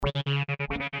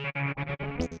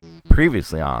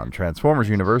Previously on Transformers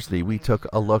University, we took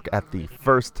a look at the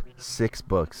first 6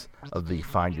 books of the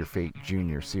Find Your Fate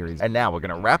Junior series. And now we're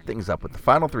going to wrap things up with the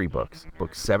final 3 books,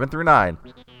 books 7 through 9,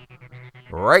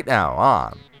 right now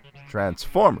on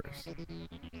Transformers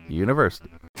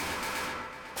University.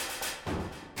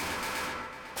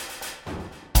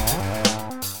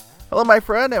 Hello, my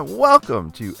friend, and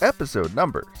welcome to episode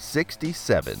number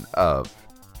 67 of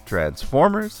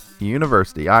Transformers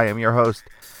University. I am your host,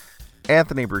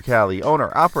 Anthony Brucali,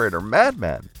 owner, operator,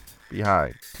 madman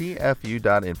behind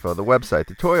TFU.info, the website,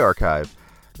 the toy archive,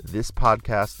 this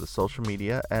podcast, the social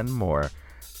media, and more.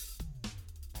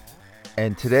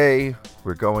 And today,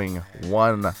 we're going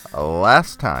one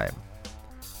last time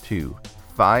to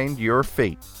Find Your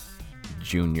Fate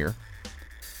Junior.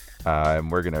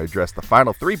 And we're going to address the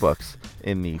final 3 books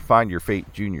in the Find Your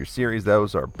Fate Junior series.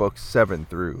 Those are books 7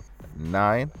 through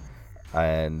 9.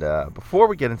 And before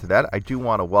we get into that, I do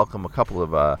want to welcome a couple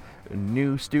of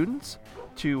new students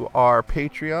to our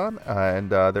Patreon. And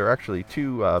they're actually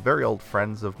 2 very old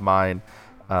friends of mine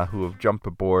who have jumped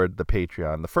aboard the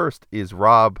Patreon. The first is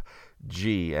Rob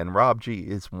G. And Rob G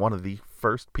is one of the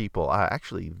first people,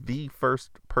 actually the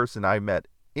first person I met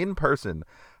in person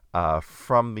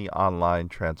from the online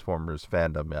Transformers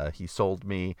fandom. He sold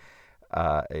me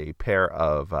a pair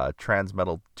of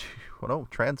Transmetal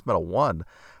 1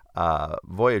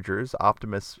 Voyagers,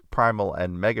 Optimus, Primal,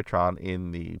 and Megatron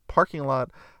in the parking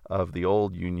lot of the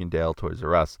old Uniondale Toys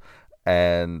R Us.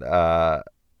 And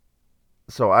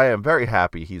so I am very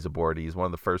happy he's aboard. He's one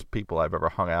of the first people I've ever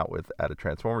hung out with at a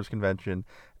Transformers convention,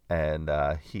 and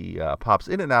he pops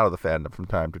in and out of the fandom from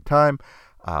time to time.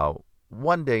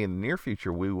 One day in the near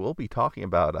future, we will be talking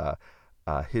about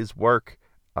his work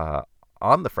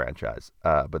on the franchise,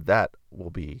 but that will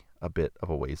be a bit of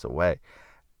a ways away.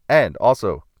 And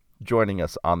also joining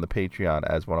us on the Patreon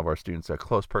as one of our students, a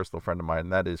close personal friend of mine,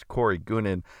 and that is Corey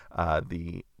Goonan,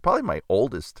 probably my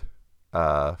oldest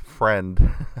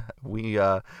friend.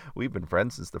 We've been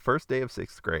friends since the first day of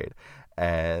 6th grade,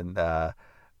 and I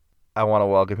want to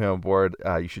welcome him aboard.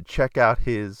 You should check out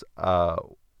his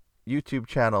YouTube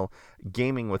channel,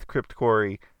 Gaming with Crypt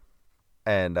Corey,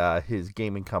 and his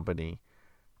gaming company,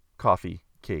 Coffee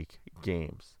Cake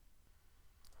Games.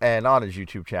 And on his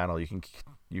YouTube channel, you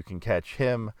can catch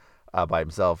him by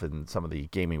himself in some of the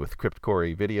Gaming with Crypt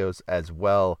Corey videos, as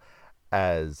well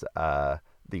as the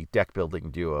deck building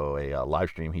duo, a live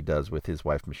stream he does with his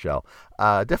wife Michelle.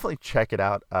 Definitely check it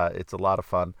out. It's a lot of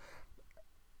fun.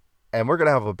 And we're going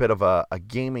to have a bit of a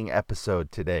gaming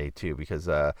episode today, too, because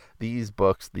these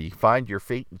books, the Find Your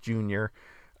Fate Junior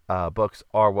books,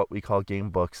 are what we call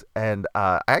game books. And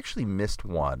I actually missed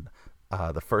one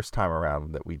the first time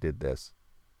around that we did this.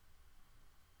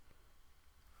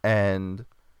 And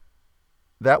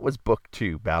that was book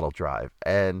 2, Battle Drive.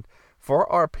 And for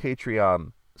our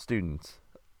Patreon students,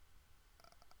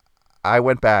 I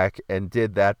went back and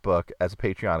did that book as a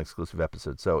Patreon exclusive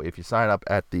episode. So if you sign up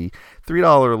at the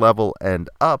 $3 level and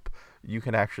up, you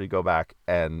can actually go back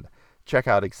and check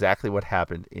out exactly what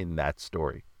happened in that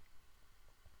story.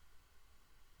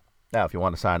 Now, if you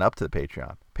want to sign up to the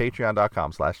Patreon,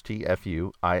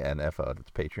 patreon.com/TFUINFO.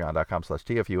 That's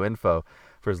patreon.com/TFUInfo.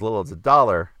 For as little as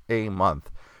 $1 a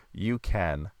month, you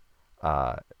can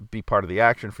be part of the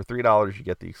action. For $3, you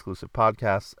get the exclusive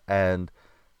podcasts, and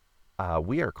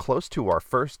we are close to our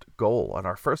first goal. And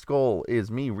our first goal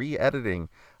is me re-editing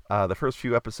the first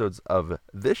few episodes of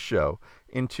this show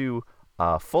into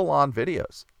full-on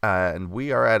videos. And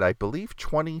we are at, I believe,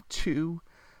 22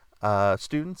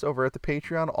 students over at the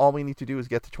Patreon. All we need to do is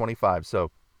get to 25.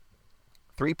 So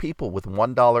 3 people with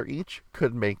 $1 each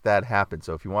could make that happen.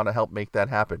 So if you want to help make that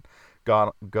happen,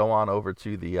 go on over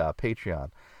to the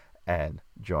Patreon and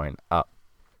join up.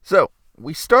 So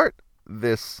we start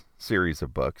this series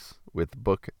of books with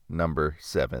book number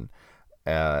 7.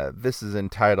 This is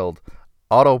entitled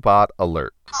Autobot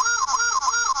Alert,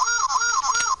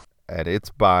 and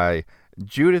it's by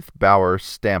Judith Bauer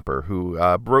Stamper, who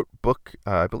wrote book,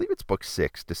 I believe it's book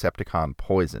 6, Decepticon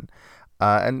Poison.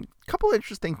 And a couple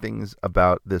interesting things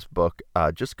about this book,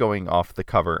 just going off the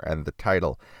cover and the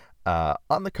title.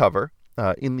 On the cover,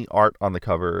 in the art on the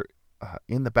cover,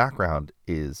 in the background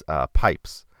is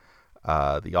Pipes,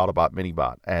 the Autobot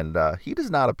Minibot. And he does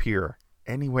not appear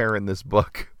anywhere in this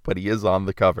book, but he is on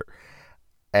the cover.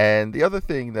 And the other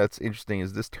thing that's interesting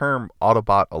is this term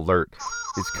Autobot Alert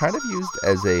is kind of used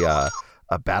as a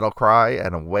battle cry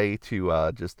and a way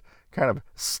to just kind of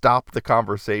stop the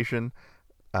conversation,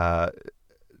 to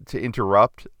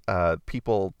interrupt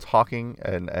people talking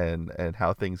and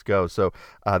how things go. So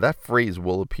that phrase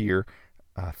will appear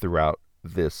throughout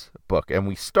this book. And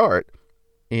we start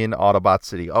in Autobot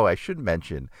City. Oh, I should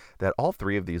mention that all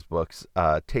three of these books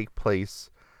take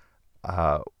place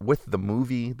with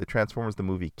the Transformers the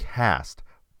movie cast,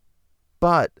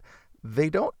 but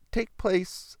they don't take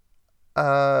place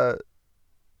after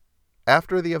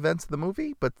the events of the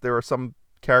movie, but there are some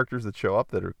characters that show up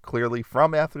that are clearly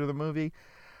from after the movie.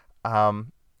 I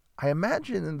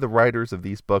imagine the writers of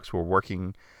these books were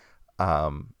working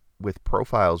with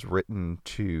profiles written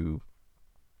to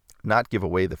not give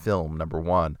away the film, number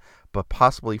one, but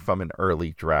possibly from an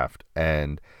early draft.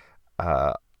 And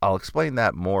I'll explain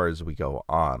that more as we go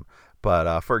on.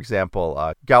 But for example,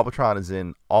 Galvatron is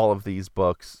in all of these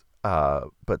books,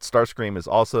 but Starscream is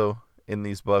also in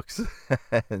these books.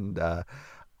 And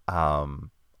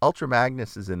Ultra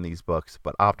Magnus is in these books,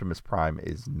 but Optimus Prime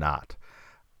is not.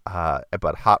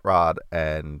 But Hot Rod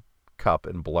and Cup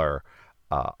and Blur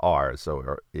are,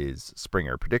 so is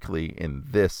Springer, particularly in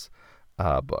this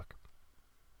book.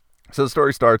 So the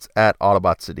story starts at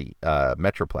Autobot City,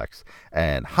 Metroplex,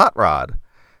 and Hot Rod,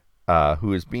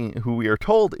 who we are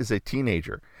told is a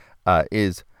teenager,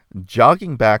 is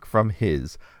jogging back from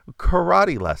his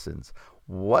karate lessons.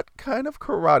 What kind of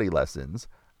karate lessons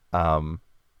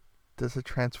does a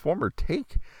Transformer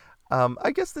take?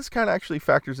 I guess this kind of actually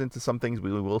factors into some things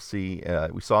we will see.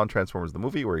 We saw in Transformers the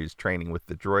movie where he's training with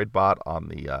the droid bot on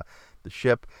the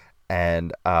ship,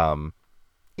 and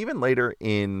even later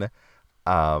in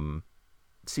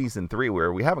season 3,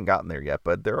 where we haven't gotten there yet,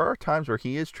 but there are times where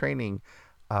he is training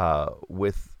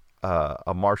with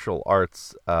a martial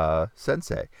arts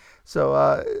sensei.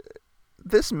 So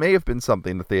this may have been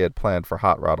something that they had planned for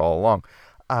Hot Rod all along.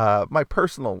 My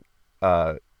personal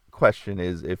question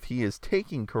is, if he is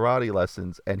taking karate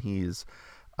lessons and he's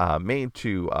made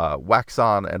to wax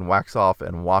on and wax off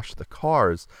and wash the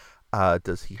cars,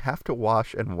 does he have to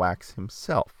wash and wax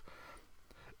himself?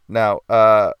 Now,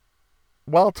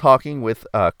 while talking with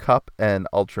Cup and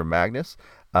Ultra Magnus,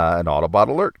 an Autobot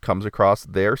alert comes across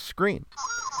their screen,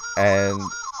 and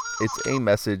it's a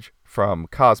message from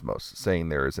Cosmos saying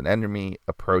there is an enemy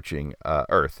approaching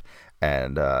Earth,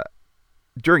 and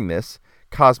during this,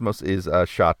 Cosmos is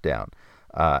shot down.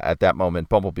 At that moment,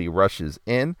 Bumblebee rushes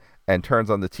in and turns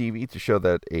on the TV to show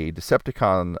that a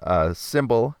Decepticon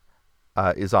symbol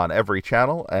is on every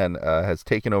channel and has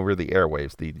taken over the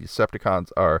airwaves. The Decepticons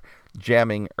are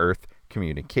jamming Earth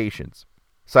communications.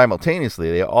 Simultaneously,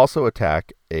 they also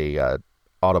attack a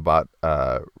Autobot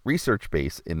research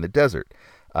base in the desert.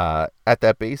 At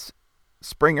that base,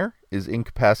 Springer is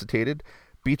incapacitated,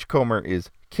 Beachcomber is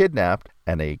kidnapped,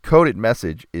 and a coded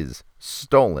message is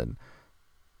stolen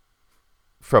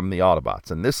from the Autobots.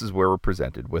 And this is where we're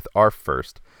presented with our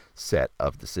first set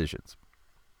of decisions.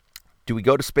 Do we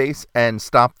go to space and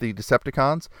stop the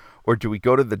Decepticons, or do we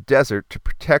go to the desert to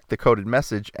protect the coded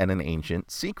message and an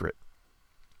ancient secret?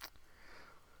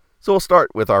 So we'll start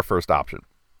with our first option,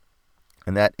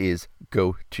 and that is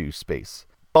go to space.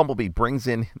 Bumblebee brings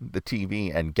in the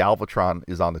TV, and Galvatron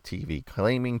is on the TV,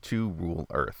 claiming to rule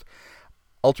Earth.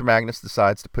 Ultra Magnus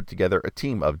decides to put together a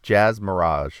team of Jazz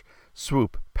Mirage,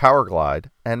 Swoop, Powerglide,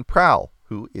 and Prowl,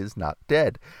 who is not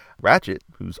dead. Ratchet,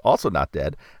 who's also not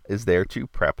dead, is there to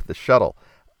prep the shuttle.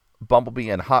 Bumblebee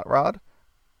and Hot Rod,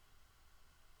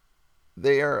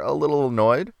 they are a little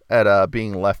annoyed at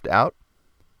being left out,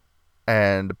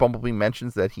 and Bumblebee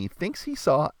mentions that he thinks he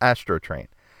saw Astrotrain.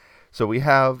 So we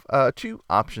have two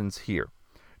options here.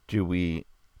 Do we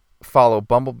follow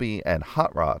Bumblebee and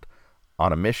Hot Rod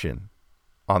on a mission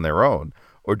on their own,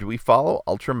 or do we follow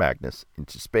Ultra Magnus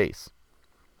into space?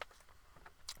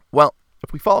 Well,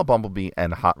 if we follow Bumblebee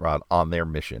and Hot Rod on their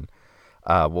mission,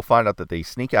 we'll find out that they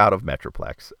sneak out of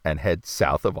Metroplex and head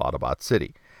south of Autobot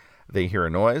City. They hear a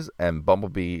noise, and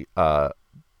Bumblebee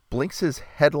blinks his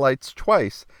headlights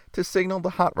twice to signal to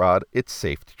Hot Rod it's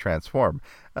safe to transform.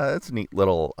 That's a neat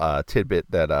little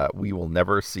tidbit that we will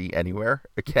never see anywhere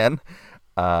again.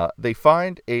 They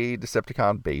find a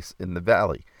Decepticon base in the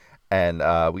valley, and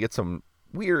we get some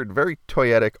weird, very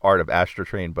toyetic art of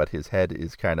Astrotrain, but his head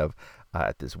is kind of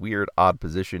at this weird, odd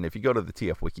position. If you go to the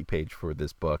TF Wiki page for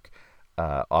this book,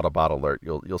 Autobot Alert,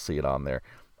 you'll see it on there.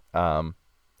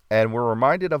 And we're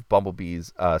reminded of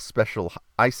Bumblebee's special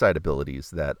eyesight abilities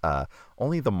that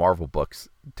only the Marvel books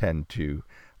tend to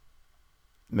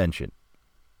mention.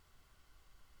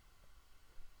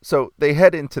 So they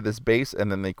head into this base, and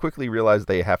then they quickly realize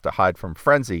they have to hide from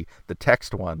Frenzy, the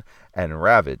text one, and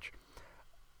Ravage.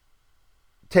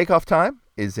 Takeoff time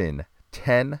is in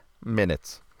 10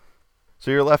 minutes. So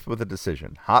you're left with a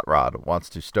decision. Hot Rod wants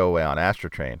to stow away on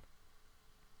Astrotrain,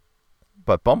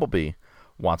 but Bumblebee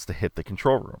wants to hit the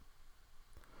control room.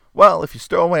 Well, if you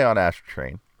stow away on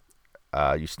Astrotrain,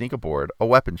 you sneak aboard a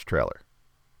weapons trailer.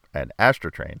 and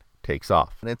Astrotrain takes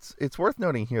off. And it's worth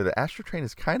noting here that Astrotrain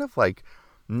is kind of like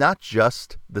not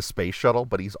just the space shuttle,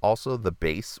 but he's also the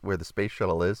base where the space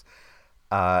shuttle is.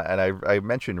 And I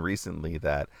mentioned recently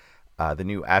that the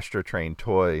new Astrotrain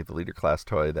toy, the Leader Class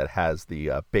toy that has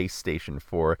the base station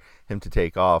for him to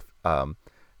take off,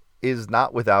 is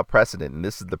not without precedent. And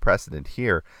this is the precedent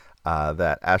here,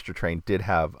 that Astrotrain did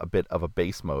have a bit of a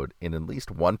base mode in at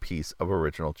least one piece of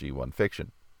original G1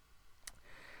 fiction.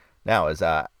 Now, as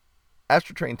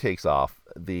Astrotrain takes off,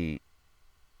 the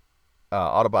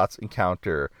Autobots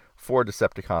encounter 4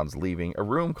 Decepticons leaving a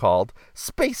room called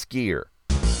Space Gear.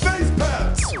 Space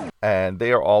Pets! And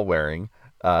they are all wearing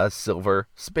silver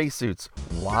spacesuits.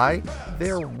 Why?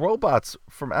 They're robots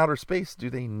from outer space. Do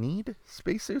they need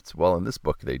spacesuits? Well, in this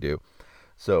book, they do.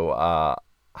 So,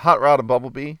 Hot Rod and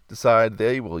Bumblebee decide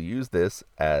they will use this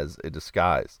as a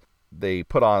disguise. They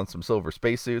put on some silver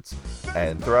spacesuits,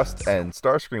 and Thrust and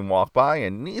Starscream walk by,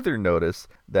 and neither notice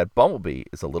that Bumblebee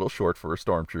is a little short for a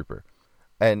stormtrooper.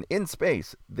 And in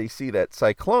space, they see that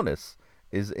Cyclonus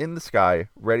is in the sky,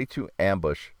 ready to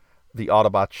ambush the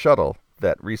Autobot shuttle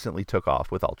that recently took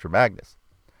off with Ultra Magnus.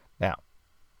 Now,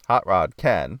 Hot Rod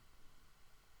can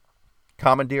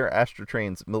commandeer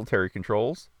Astrotrain's military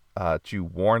controls to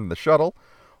warn the shuttle,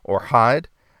 or hide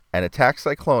and attack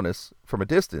Cyclonus from a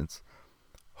distance,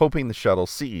 hoping the shuttle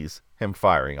sees him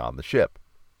firing on the ship.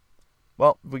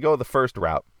 Well, if we go the first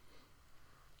route,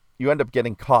 you end up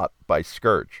getting caught by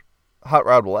Scourge. Hot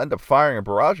Rod will end up firing a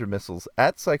barrage of missiles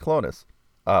at Cyclonus,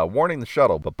 warning the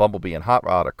shuttle, but Bumblebee and Hot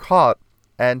Rod are caught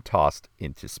and tossed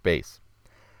into space.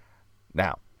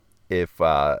 Now, if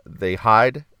they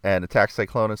hide and attack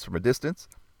Cyclonus from a distance,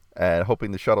 and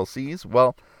hoping the shuttle sees,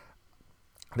 well,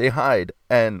 they hide,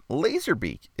 and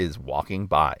Laserbeak is walking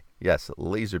by. Yes,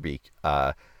 Laserbeak,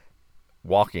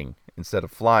 walking instead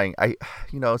of flying.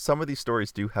 Some of these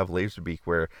stories do have Laserbeak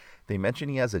where they mention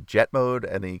he has a jet mode,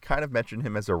 and they kind of mention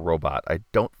him as a robot. I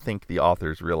don't think the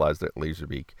authors realized that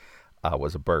Laserbeak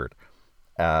was a bird.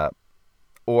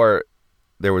 Or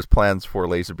there was plans for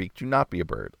Laserbeak to not be a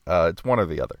bird. It's one or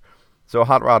the other. So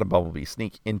Hot Rod and Bumblebee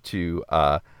sneak into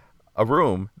a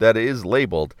room that is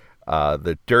labeled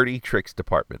the Dirty Tricks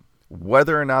Department.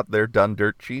 Whether or not they're done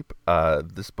dirt cheap,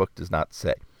 this book does not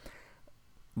say.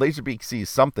 Laserbeak sees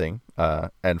something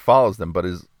and follows them, but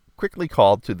is quickly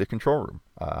called to the control room.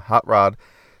 Hot Rod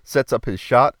sets up his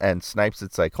shot and snipes at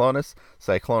Cyclonus.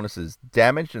 Cyclonus is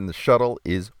damaged and the shuttle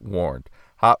is warned.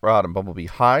 Hot Rod and Bumblebee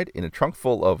hide in a trunk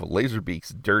full of Laserbeak's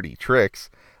dirty tricks,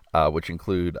 which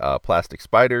include plastic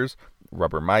spiders,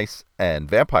 rubber mice, and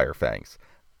vampire fangs,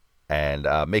 and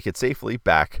make it safely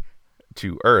back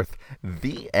to Earth.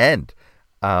 The end.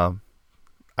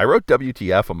 I wrote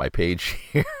WTF on my page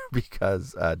here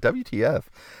because WTF.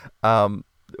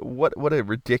 What a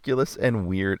ridiculous and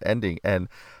weird ending. And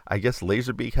I guess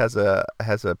Laserbeak has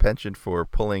a penchant for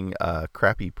pulling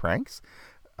crappy pranks.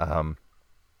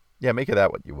 Make of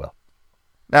that what you will.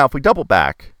 Now, if we double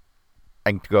back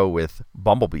and go with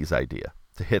Bumblebee's idea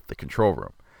to hit the control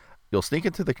room, you'll sneak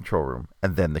into the control room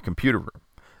and then the computer room.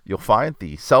 You'll find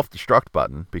the self-destruct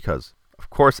button because, of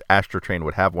course, Astrotrain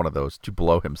would have one of those to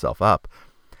blow himself up.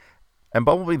 And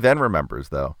Bumblebee then remembers,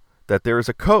 though, that there is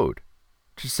a code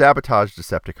to sabotage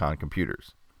Decepticon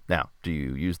computers. Now, do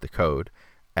you use the code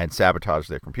and sabotage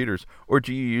their computers, or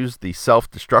do you use the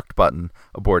self-destruct button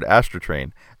aboard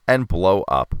Astrotrain and blow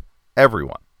up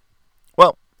everyone?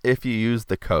 Well, if you use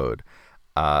the code,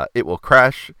 it will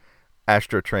crash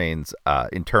Astrotrain's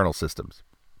internal systems.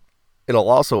 It'll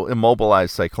also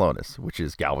immobilize Cyclonus, which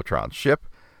is Galvatron's ship.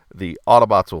 The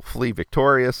Autobots will flee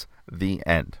victorious. The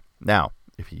end. Now,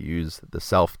 if you use the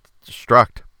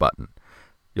self-destruct button,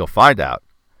 you'll find out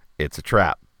it's a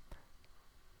trap.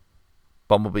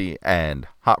 Bumblebee and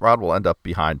Hot Rod will end up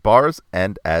behind bars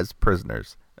and as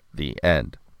prisoners. The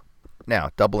end.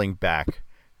 Now, doubling back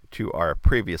to our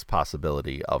previous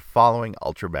possibility of following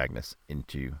Ultra Magnus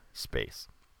into space.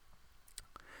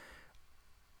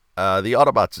 The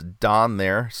Autobots don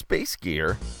their space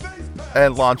gear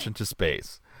and launch into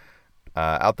space.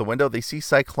 Out the window, they see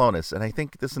Cyclonus, and I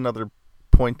think this is another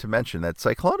point to mention that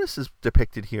Cyclonus is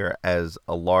depicted here as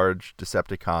a large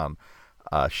Decepticon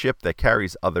ship that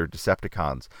carries other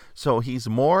Decepticons. So he's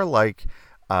more like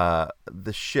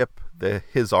the ship,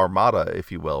 his armada,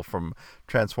 if you will, from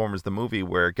Transformers the movie,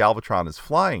 where Galvatron is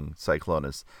flying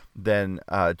Cyclonus, than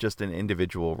just an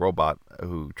individual robot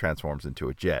who transforms into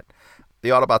a jet. The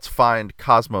Autobots find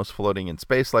Cosmos floating in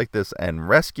space like this and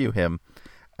rescue him,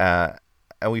 and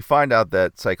we find out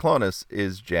that Cyclonus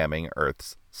is jamming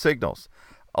Earth's signals.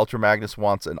 Ultra Magnus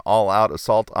wants an all-out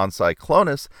assault on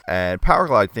Cyclonus, and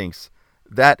Powerglide thinks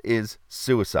that is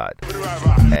suicide.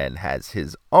 and has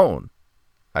his own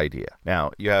idea.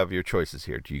 Now, you have your choices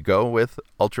here. Do you go with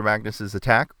Ultra Magnus's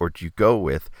attack, or do you go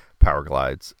with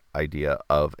Powerglide's idea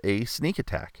of a sneak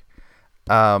attack?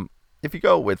 If you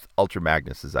go with Ultra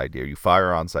Magnus's idea, you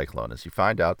fire on Cyclonus. You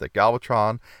find out that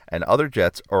Galvatron and other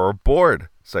jets are aboard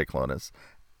Cyclonus,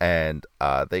 and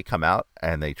they come out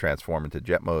and they transform into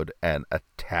jet mode and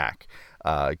attack.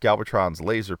 Galvatron's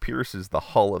laser pierces the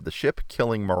hull of the ship,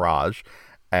 killing Mirage,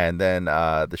 and then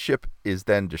the ship is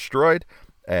then destroyed,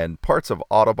 and parts of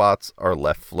Autobots are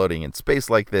left floating in space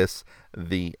like this.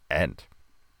 The end.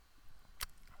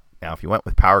 Now, if you went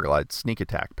with Powerglide sneak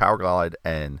attack, Powerglide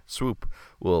and Swoop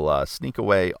will sneak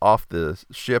away off the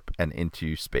ship and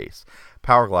into space.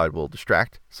 Powerglide will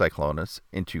distract Cyclonus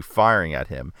into firing at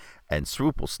him, and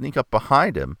Swoop will sneak up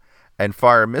behind him and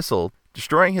fire a missile,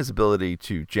 destroying his ability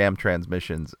to jam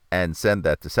transmissions and send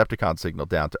that Decepticon signal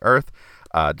down to Earth.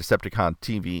 Decepticon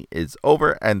TV is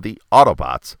over, and the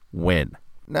Autobots win.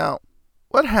 Now,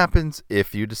 what happens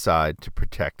if you decide to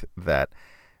protect that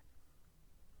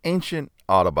ancient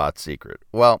Autobot secret?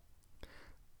 Well,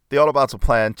 the Autobots will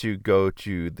plan to go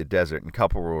to the desert, and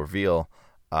Couple will reveal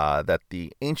that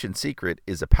the ancient secret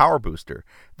is a power booster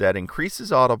that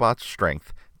increases Autobots'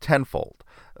 strength tenfold.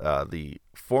 The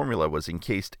formula was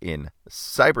encased in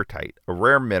Cybertite, a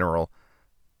rare mineral,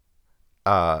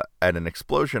 and an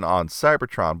explosion on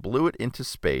Cybertron blew it into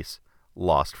space,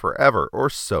 lost forever, or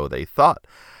so they thought.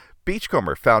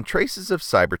 Beachcomber found traces of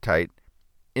Cybertite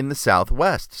in the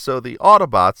southwest, so the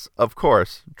Autobots, of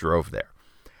course, drove there.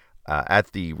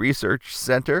 At the research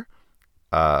center,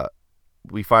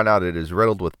 we find out it is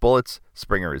riddled with bullets.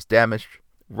 Springer is damaged.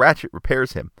 Ratchet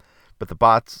repairs him, but the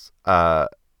bots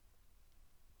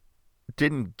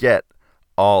didn't get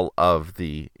all of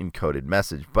the encoded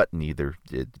message, but neither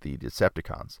did the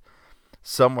Decepticons.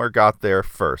 Somewhere got there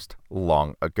first,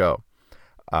 long ago.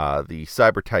 The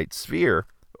Cybertite sphere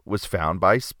was found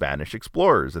by Spanish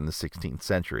explorers in the 16th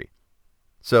century.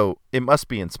 So it must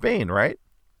be in Spain, right?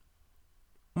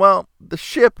 Well, the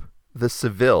ship, the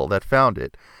Seville that found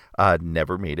it,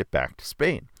 never made it back to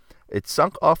Spain. It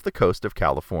sunk off the coast of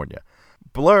California.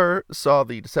 Blur saw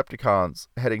the Decepticons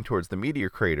heading towards the meteor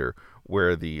crater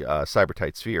where the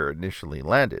Cybertite sphere initially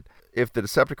landed. If the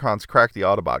Decepticons crack the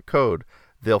Autobot code,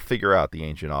 they'll figure out the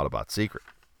ancient Autobot secret.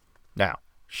 Now,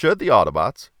 should the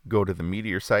Autobots go to the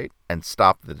meteor site and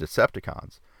stop the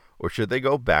Decepticons, or should they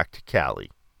go back to Cali?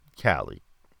 I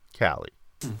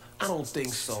don't think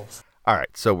so. All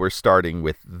right, so we're starting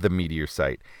with the meteor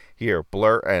site. Here,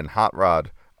 Blur and Hot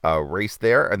Rod race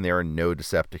there, and there are no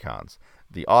Decepticons.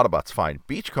 The Autobots find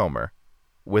Beachcomber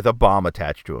with a bomb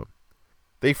attached to him.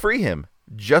 They free him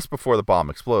just before the bomb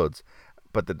explodes,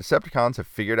 but the Decepticons have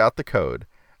figured out the code,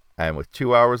 and with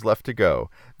 2 hours left to go,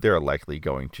 they're likely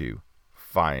going to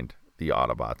find the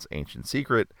Autobots' ancient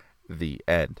secret. The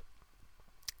end.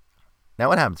 Now,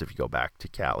 what happens if you go back to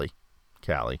Cali?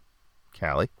 I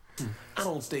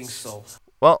don't think so.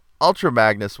 Well, Ultra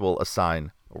Magnus will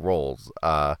assign roles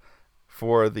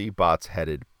for the bots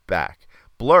headed back.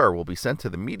 Blur will be sent to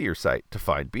the meteor site to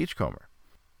find Beachcomber.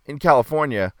 In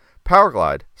California,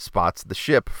 Powerglide spots the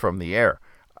ship from the air.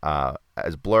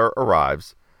 As Blur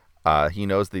arrives, he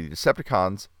knows the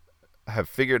Decepticons have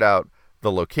figured out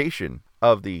the location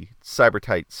of the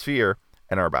Cybertite sphere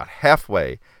and are about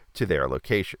halfway to their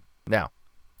location. Now,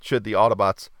 should the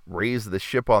Autobots raise the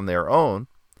ship on their own,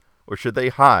 or should they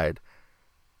hide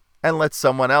and let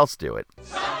someone else do it?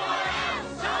 Someone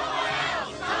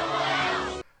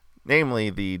else. Namely,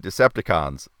 the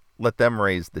Decepticons. Let them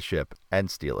raise the ship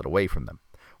and steal it away from them.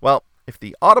 Well, if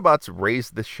the Autobots raise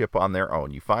the ship on their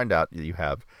own, you find out that you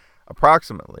have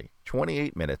approximately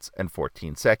 28 minutes and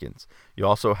 14 seconds. You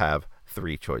also have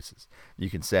 3 choices. You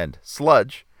can send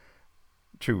Sludge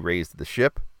to raise the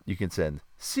ship. You can send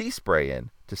Sea Spray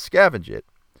in to scavenge it.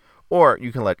 Or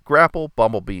you can let Grapple,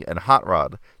 Bumblebee, and Hot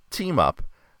Rod team up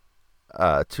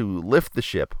to lift the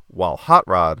ship while Hot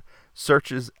Rod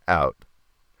searches out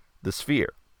the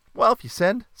sphere. Well, if you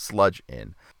send Sludge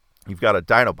in, you've got a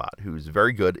Dinobot who's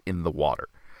very good in the water.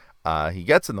 He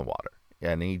gets in the water,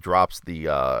 and he drops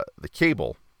the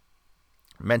cable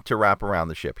meant to wrap around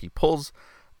the ship. He pulls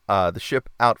the ship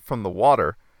out from the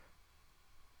water,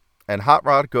 and Hot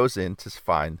Rod goes in to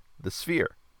find the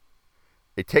sphere.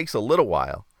 It takes a little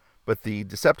while, but the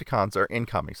Decepticons are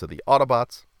incoming, so the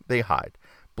Autobots, they hide.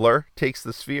 Blur takes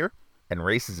the sphere and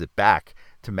races it back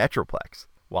to Metroplex,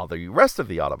 while the rest of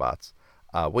the Autobots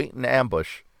wait in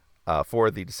ambush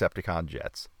for the Decepticon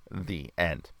jets. The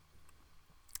end.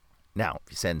 Now,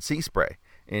 if you send Sea Spray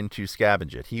in to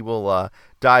scavenge it, he will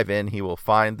dive in, he will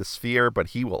find the sphere, but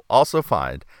he will also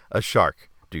find a shark.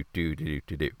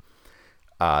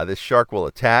 This shark will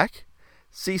attack.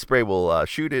 Sea Spray will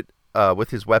shoot it with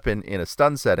his weapon in a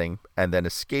stun setting and then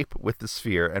escape with the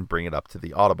sphere and bring it up to the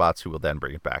Autobots, who will then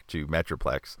bring it back to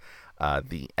Metroplex.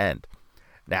 The end.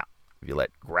 Now, if you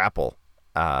let Grapple,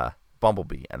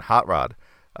 Bumblebee, and Hot Rod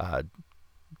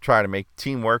try to make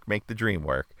teamwork make the dream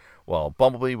work, well,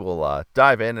 Bumblebee will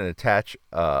dive in and attach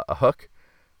a hook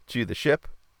to the ship,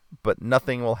 but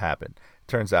nothing will happen.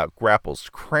 Turns out Grapple's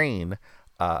crane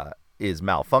is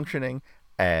malfunctioning,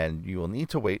 and you will need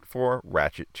to wait for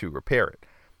Ratchet to repair it.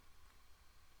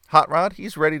 Hot Rod,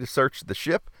 he's ready to search the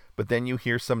ship, but then you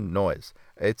hear some noise.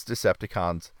 It's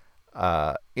Decepticons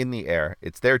in the air.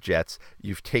 It's their jets.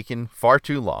 You've taken far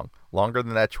too long, longer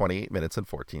than that 28 minutes and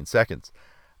 14 seconds.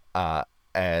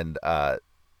 And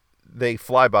they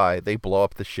fly by, they blow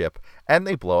up the ship, and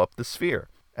they blow up the sphere.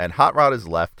 And Hot Rod is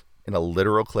left in a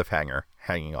literal cliffhanger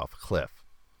hanging off a cliff.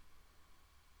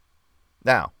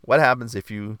 Now, what happens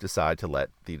if you decide to let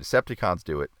the Decepticons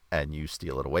do it and you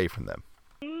steal it away from them?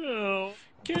 Oh,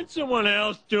 can't someone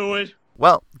else do it?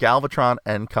 Well, Galvatron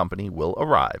and company will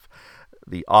arrive.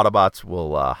 The Autobots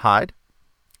will hide,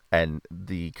 and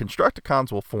the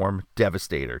Constructicons will form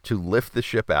Devastator to lift the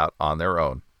ship out on their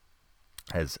own.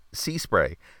 As Sea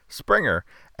Spray, Springer,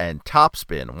 and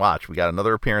Topspin, watch, we got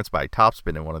another appearance by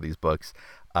Topspin in one of these books.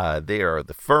 They are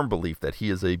the firm belief that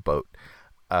he is a boat.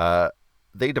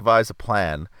 They devise a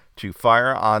plan to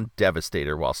fire on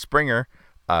Devastator while Springer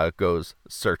goes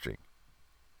searching.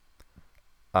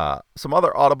 Some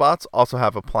other Autobots also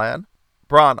have a plan.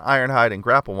 Brawn, Ironhide, and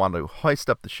Grapple want to hoist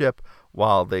up the ship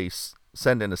while they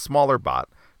send in a smaller bot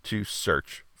to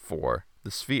search for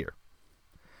the sphere.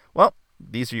 Well,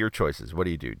 these are your choices. What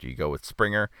do? Do you go with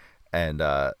Springer and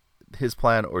his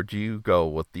plan, or do you go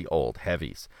with the old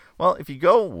heavies? Well, if you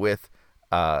go with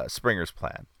Springer's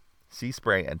plan, Sea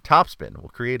Spray and Topspin will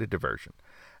create a diversion,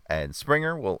 and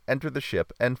Springer will enter the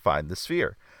ship and find the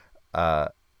sphere.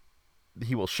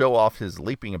 He will show off his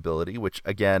leaping ability, which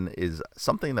again is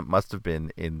something that must have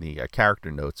been in the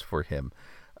character notes for him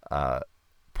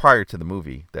prior to the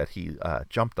movie, that he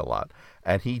jumped a lot.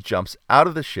 And he jumps out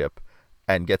of the ship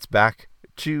and gets back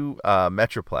to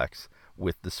Metroplex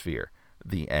with the sphere.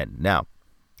 The end. Now,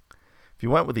 if you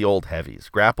went with the old heavies,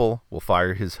 Grapple will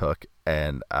fire his hook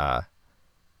and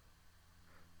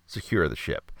secure the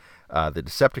ship. The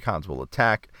Decepticons will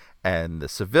attack, and the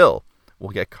Seville will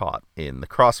get caught in the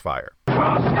crossfire.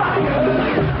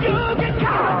 Crossfire! You get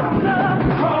caught in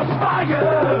the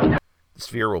crossfire! The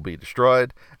sphere will be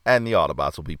destroyed, and the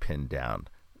Autobots will be pinned down.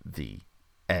 The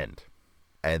end.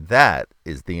 And that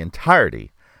is the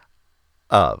entirety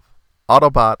of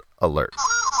Autobot Alert.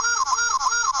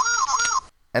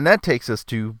 And that takes us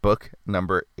to book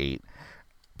number 8,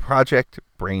 Project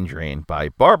Brain Drain by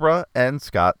Barbara and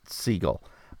Scott Siegel.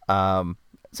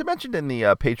 As I mentioned in the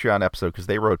Patreon episode, because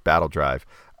they wrote Battle Drive,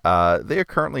 they are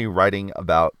currently writing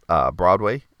about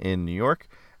Broadway in New York,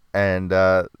 and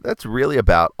that's really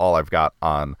about all I've got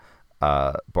on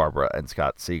Barbara and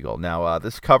Scott Siegel. Now,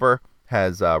 this cover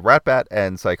has Ratbat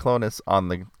and Cyclonus on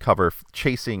the cover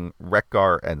chasing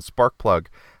Wreck-Gar and Sparkplug.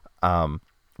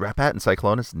 Ratbat and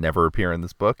Cyclonus never appear in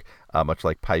this book, much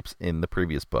like Pipes in the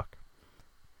previous book.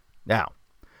 Now,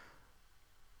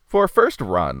 for a first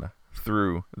run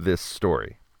through this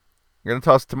story, I'm going to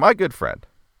toss it to my good friend,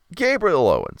 Gabriel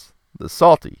Owens, the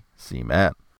Salty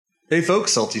Seaman. Hey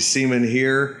folks, Salty Seaman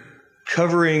here,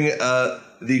 covering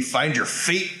the Find Your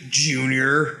Fate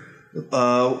Junior,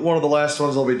 one of the last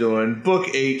ones I'll be doing, Book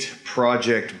 8,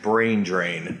 Project Brain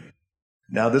Drain.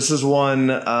 Now this is one,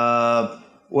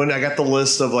 when I got the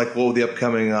list of like what will the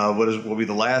upcoming, what will be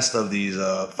the last of these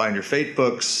Find Your Fate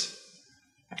books,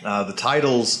 the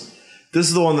titles, this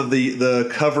is the one that the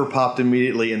cover popped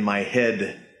immediately in my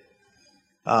head.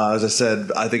 As I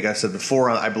said, I think I said before,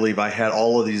 I believe I had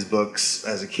all of these books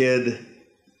as a kid,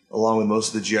 along with most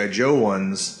of the G.I. Joe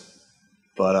ones.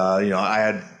 But, I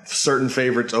had certain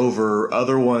favorites over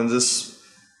other ones. This,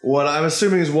 what I'm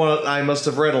assuming, is one I must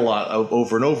have read a lot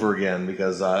over and over again,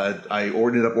 because I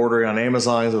ended up ordering on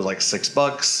Amazon. It was like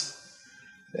 $6.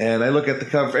 And I look at the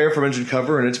cover, aforementioned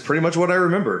cover, and it's pretty much what I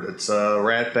remembered. It's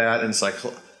Ratbat and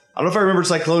Cyclonus. I don't know if I remember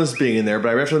Cyclonus being in there, but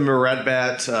I remember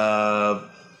Ratbat,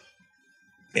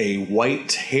 a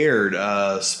white-haired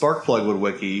Sparkplug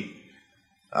Woodwiki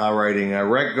writing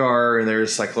Wreck-Gar, and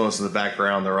there's Cyclonus in the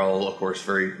background. They're all, of course,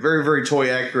 very, very, very toy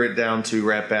accurate, down to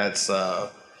Ratbat's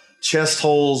chest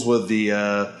holes with the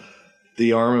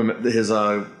arm, his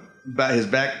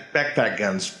backpack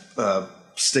guns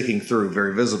sticking through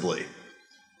very visibly.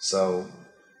 So,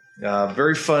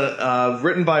 very fun.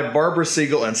 Written by Barbara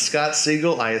Siegel and Scott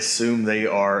Siegel. I assume they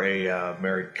are a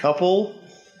married couple.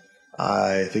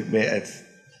 I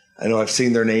I know I've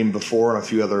seen their name before on a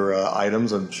few other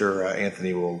items. I'm sure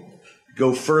Anthony will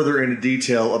go further into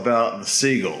detail about the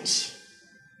Seagulls.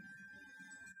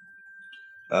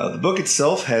 The book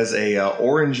itself has a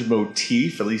orange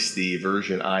motif, at least the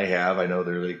version I have. I know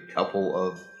there's a couple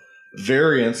of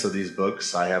variants of these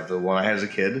books. I have the one I had as a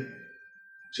kid,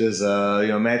 which is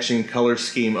matching color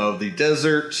scheme of the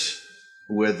desert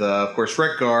with, of course,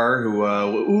 Wreck-Gar, who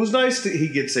was nice. He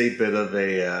gets a bit of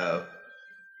a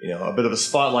bit of a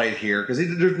spotlight here because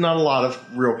there's not a lot of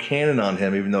real canon on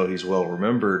him, even though he's well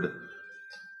remembered.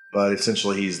 But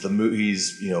essentially, he's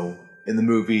in the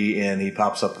movie, and he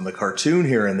pops up in the cartoon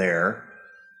here and there,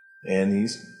 and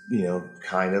he's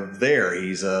kind of there.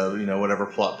 He's whatever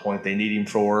plot point they need him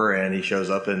for, and he shows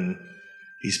up and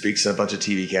he speaks in a bunch of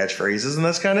TV catchphrases, and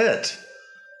that's kind of it.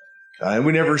 And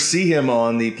we never see him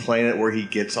on the planet where he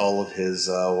gets all of his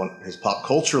pop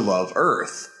culture love,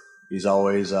 Earth. He's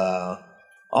always,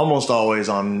 almost always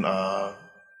on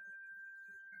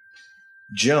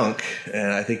junk,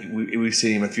 and I think we've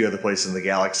seen him a few other places in the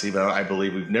galaxy, but I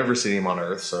believe we've never seen him on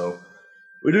Earth. So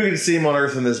we do get to see him on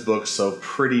Earth in this book, so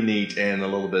pretty neat, and a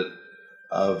little bit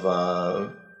of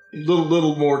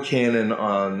little more canon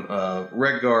on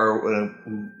Wreck-Gar.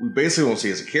 We basically won't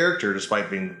see as a character, despite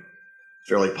being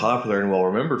fairly popular and well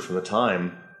remembered from the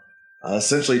time.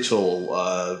 Essentially,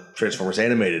 till Transformers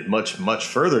Animated, much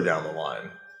further down the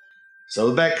line. So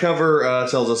the back cover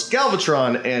tells us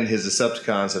Galvatron and his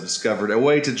Decepticons have discovered a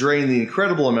way to drain the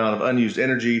incredible amount of unused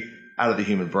energy out of the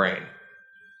human brain.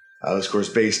 This, of course,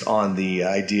 based on the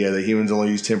idea that humans only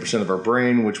use 10% of our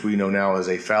brain, which we know now is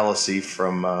a fallacy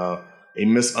from a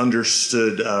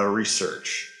misunderstood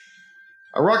research.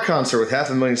 A rock concert with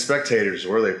 500,000 spectators is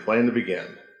where they plan to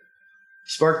begin.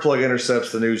 Sparkplug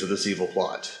intercepts the news of this evil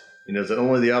plot. He knows that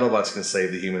only the Autobots can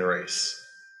save the human race.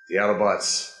 The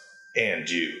Autobots and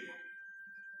you.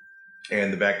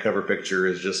 And the back cover picture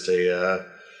is just a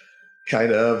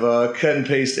kind of cut and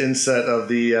paste inset of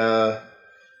the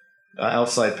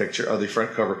outside picture, of the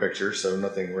front cover picture, so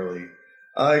nothing really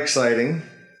exciting.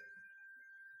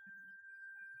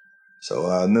 So,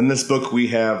 and then this book we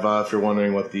have, if you're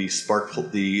wondering what the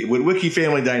Wiki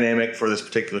family dynamic for this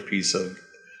particular piece of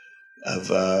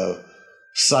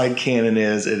side canon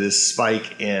is, it is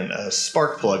Spike and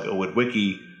Sparkplug, a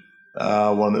Witwicky,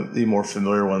 one of the more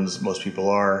familiar ones most people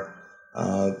are.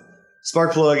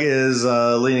 Sparkplug is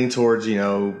leaning towards,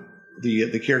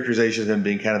 the characterization of him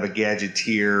being kind of a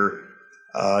gadgeteer,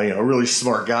 really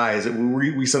smart guy.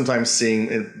 We sometimes see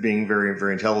him being very,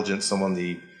 very intelligent, someone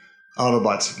the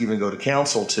Autobots even go to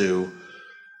counsel to.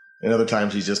 And other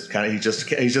times he's just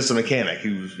a mechanic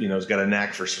who's has got a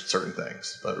knack for certain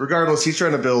things. But regardless, he's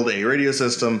trying to build a radio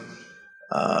system.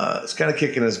 It's kind of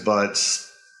kicking his butt.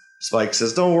 Spike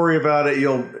says, "Don't worry about it.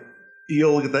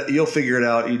 You'll get that. You'll figure it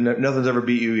out. Nothing's ever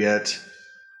beat you yet."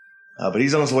 But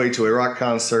he's on his way to a rock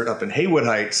concert up in Haywood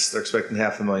Heights. They're expecting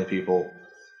 500,000 people.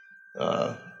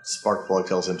 Sparkplug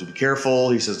tells him to be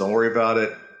careful. He says, "Don't worry about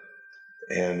it."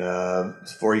 And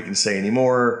before he can say any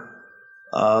more,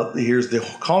 here's the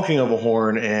honking of a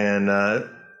horn, and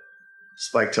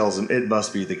Spike tells him it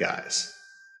must be the guys.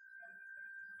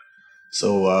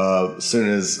 So as soon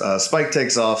as Spike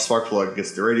takes off, Sparkplug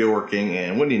gets the radio working,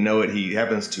 and wouldn't you know it, he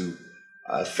happens to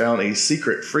found a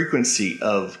secret frequency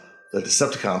of the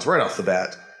Decepticons right off the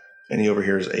bat, and he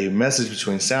overhears a message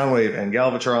between Soundwave and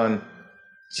Galvatron.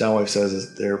 Soundwave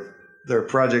says their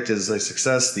project is a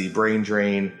success, the brain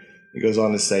drain. He goes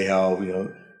on to say how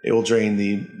it will drain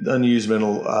the unused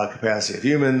mental capacity of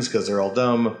humans because they're all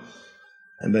dumb,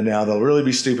 and then now they'll really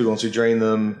be stupid once we drain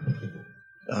them.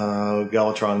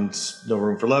 Galvatron's no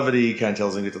room for levity, kind of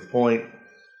tells them to get to the point.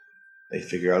 They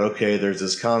figure out, okay, there's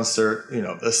this concert,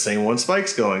 the same one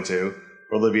Spike's going to,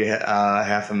 where there'll be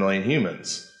 500,000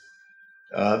 humans.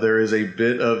 There is a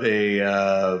bit of it's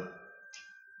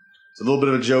a little bit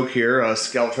of a joke here.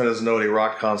 Galvatron doesn't know what a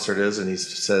rock concert is, and he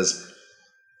says,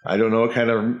 "I don't know what kind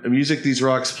of music these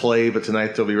rocks play, but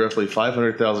tonight there'll be roughly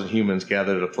 500,000 humans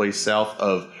gathered at a place south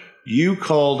of you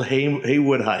called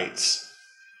Haywood Heights."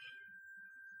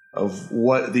 Of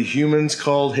what the humans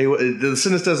called Haywood, the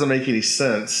sentence doesn't make any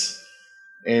sense,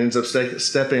 and ends up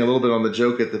stepping a little bit on the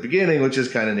joke at the beginning, which is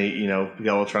kind of neat.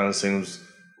 Galvatron assumes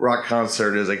rock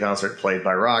concert is a concert played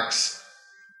by rocks,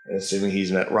 and assuming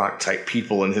he's met rock-type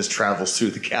people in his travels through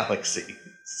the galaxy.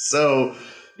 So,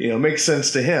 makes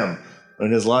sense to him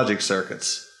in his logic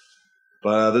circuits.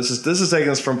 But this is taking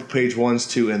us from page 1,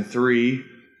 2, and 3,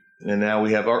 and now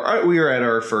we are at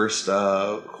our first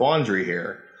quandary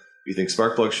here. You think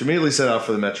Sparkplug should immediately set out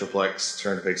for the Metroplex?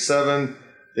 Turn to page 7.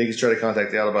 Think he's trying to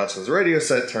contact the Autobots with his radio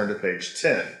set? Turn to page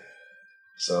 10.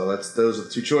 So those are the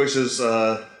two choices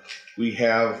we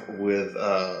have with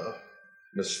Mr.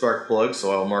 Sparkplug.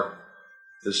 So I'll mark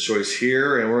this choice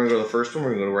here, and we're going to go to the first one.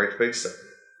 We're going to go right to page 7.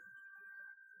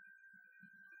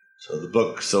 So the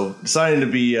book, deciding to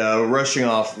be rushing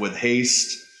off with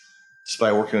haste,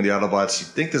 despite working with the Autobots, you'd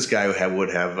think this guy would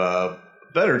have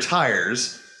better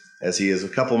tires, as he is a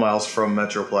couple miles from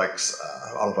Metroplex,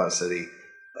 Autobot City.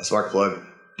 Sparkplug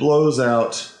blows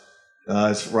out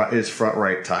his front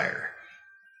right tire.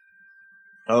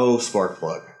 Oh,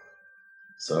 Sparkplug.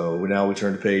 So now we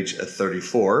turn to page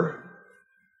 34.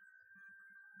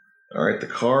 All right, the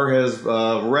car has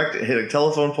wrecked and hit a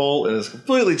telephone pole and is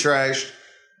completely trashed.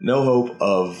 No hope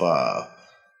of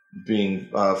being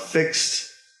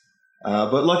fixed.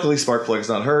 But luckily, Sparkplug's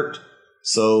not hurt.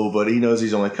 But he knows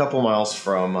he's only a couple miles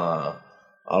from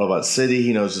Autobot City.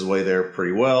 He knows his way there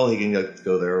pretty well. He can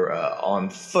go there on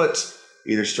foot,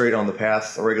 either straight on the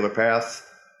path, a regular path,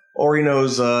 or he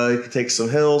knows he can take some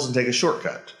hills and take a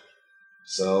shortcut.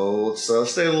 So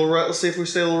let's stay a little. Let's see if we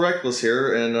stay a little reckless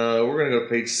here, and we're going to go to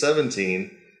page 17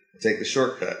 and take the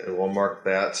shortcut, and we'll mark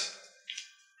that.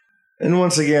 And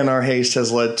once again, our haste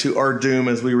has led to our doom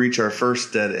as we reach our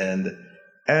first dead end,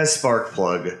 as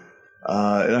Sparkplug, in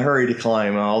a hurry to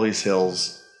climb all these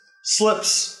hills,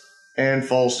 slips and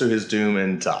falls to his doom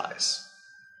and dies.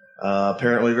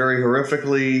 Apparently, very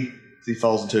horrifically, he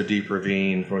falls into a deep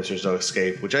ravine from which there's no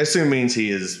escape, which I assume means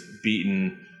he is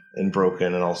beaten and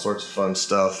broken and all sorts of fun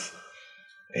stuff,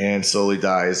 and slowly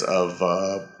dies of,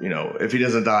 if he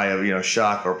doesn't die of,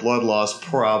 shock or blood loss,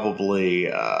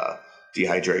 probably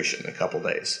dehydration in a couple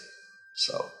days.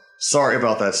 So, sorry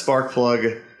about that,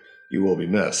 Sparkplug. You will be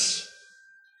missed.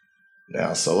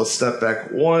 Now, so let's step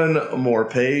back one more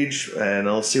page,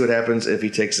 and let's see what happens if he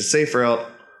takes a safe route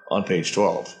on page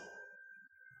 12.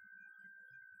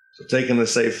 So, taking the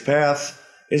safe path,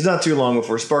 it's not too long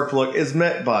before Sparkplug is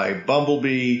met by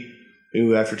Bumblebee,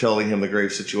 who, after telling him the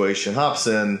grave situation, hops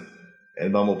in,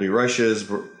 and Bumblebee rushes,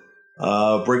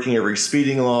 breaking every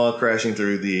speeding law, crashing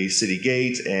through the city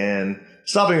gate, and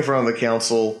stopping in front of the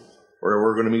council, where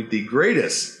we're going to meet the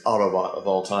greatest Autobot of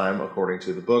all time, according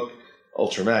to the book,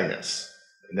 Ultra Magnus.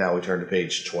 And now we turn to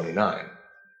page 29.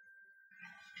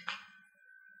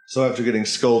 So after getting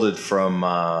scolded from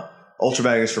Ultra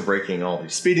Magnus for breaking all the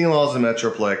speeding laws in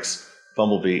Metroplex,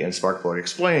 Bumblebee and Sparkplug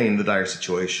explain the dire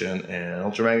situation, and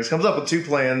Ultra Magnus comes up with two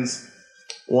plans.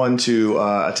 One, to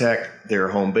attack their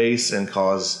home base and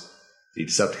cause the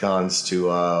Decepticons to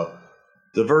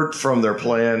divert from their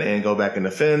plan and go back and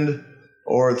defend,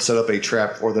 or set up a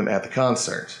trap for them at the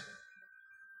concert.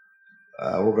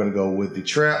 We're going to go with the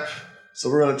trap, so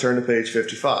we're going to turn to page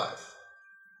 55.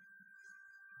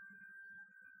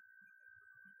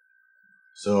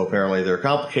 So apparently their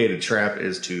complicated trap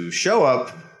is to show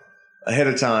up ahead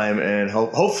of time and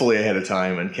hopefully ahead of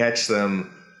time and catch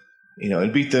them,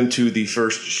 and beat them to the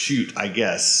first shoot, I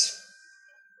guess.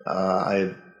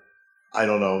 I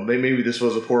don't know. Maybe this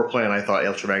was a poor plan. I thought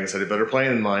Ultra Magnus had a better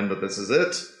plan in mind, but this is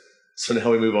it. So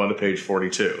now we move on to page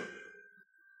 42.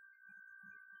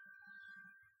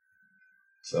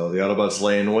 So the Autobots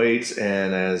lay in wait,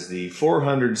 and as the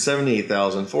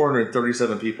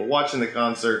 478,437 people watching the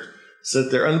concert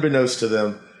sit there unbeknownst to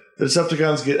them, the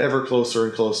Decepticons get ever closer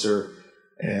and closer,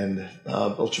 and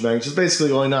Ultra Magnus is basically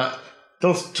going, not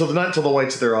till the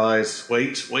whites of their eyes.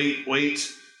 Wait.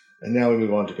 And now we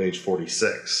move on to page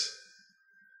 46.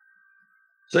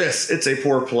 So yes, it's a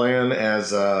poor plan as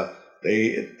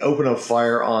they open up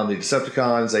fire on the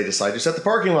Decepticons. They decide to set the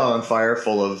parking lot on fire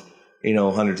full of,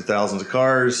 hundreds of thousands of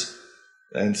cars.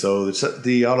 And so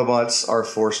the Autobots are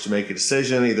forced to make a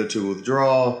decision, either to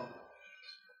withdraw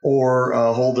or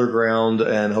hold their ground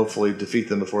and hopefully defeat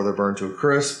them before they're burned to a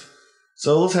crisp.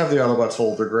 So let's have the Autobots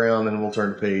hold their ground, and we'll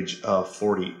turn to page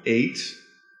 48.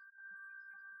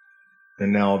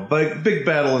 And now a big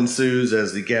battle ensues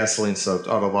as the gasoline-soaked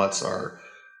Autobots are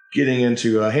getting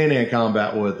into hand-to-hand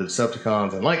combat with the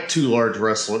Decepticons, and like two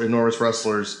enormous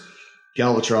wrestlers,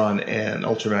 Galvatron and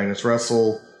Ultra Magnus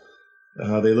wrestle.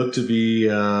 They look to be,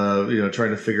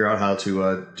 trying to figure out how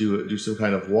to do some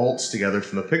kind of waltz together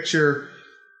from the picture,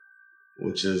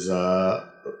 which is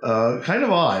kind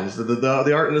of odd.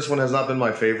 The art in this one has not been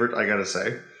my favorite, I gotta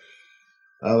say.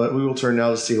 But we will turn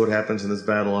now to see what happens in this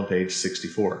battle on page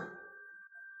 64.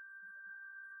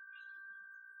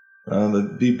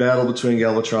 The battle between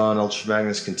Galvatron and Ultra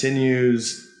Magnus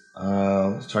continues.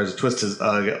 Tries to twist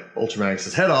Ultra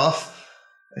Magnus' head off,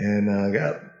 and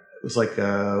it was like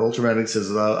Ultra Magnus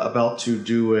is about to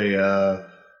do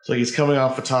it's like he's coming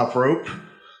off the top rope,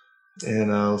 and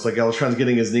it's like Galvatron's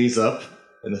getting his knees up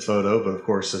in the photo, but of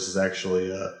course this is actually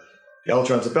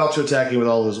Galvatron's about to attack him with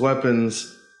all his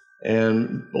weapons,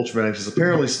 and Ultramanix is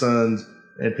apparently stunned,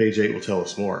 and page 8 will tell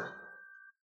us more.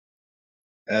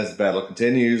 As the battle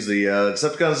continues, the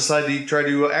Decepticons decide to try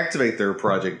to activate their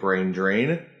Project Brain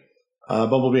Drain.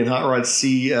 Bumblebee and Hot Rod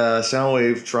see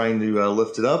Soundwave trying to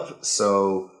lift it up,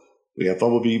 so we have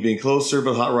Bumblebee being closer,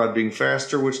 but Hot Rod being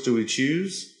faster. Which do we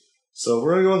choose? So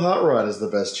we're going to go with Hot Rod as the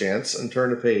best chance and turn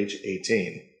to page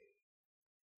 18.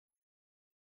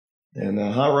 And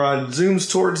Hot Rod zooms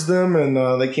towards them, and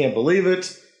they can't believe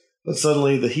it, but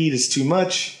suddenly the heat is too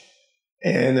much,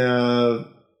 and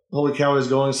holy cow, is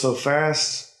going so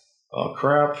fast. Oh,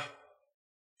 crap.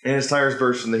 And his tires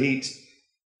burst from the heat.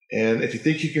 And if you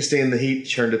think you can stay in the heat,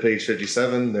 turn to page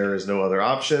 57. There is no other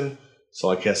option. So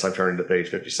I guess I'm turning to page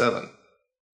 57.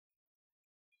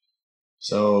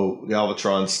 So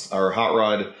Hot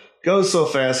Rod goes so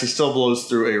fast, he still blows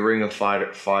through a ring of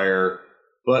fire.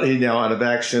 But he's now out of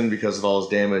action because of all his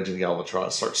damage, and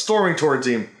Galvatron starts storming towards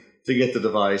him to get the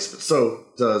device. But so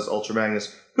does Ultra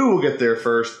Magnus, who will get there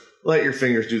first. Let your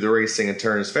fingers do the racing and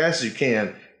turn as fast as you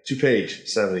can to page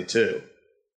 72.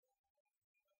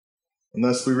 And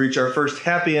thus we reach our first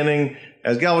happy ending,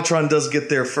 as Galvatron does get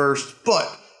there first,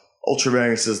 but Ultra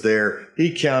Magnus is there.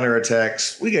 He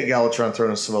counterattacks. We get Galvatron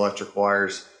throwing some electric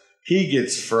wires. He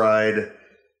gets fried.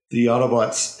 The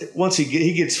Autobots, once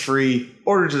he gets free,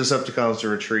 orders the Decepticons to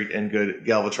retreat in good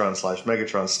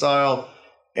Galvatron/Megatron style,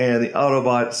 and the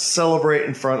Autobots celebrate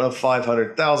in front of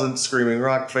 500,000 screaming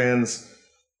rock fans.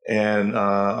 And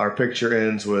our picture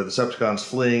ends with Decepticons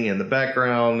fleeing in the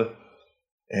background,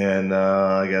 and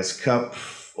I guess Cup,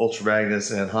 Ultra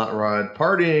Magnus, and Hot Rod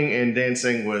partying and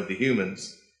dancing with the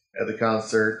humans. At the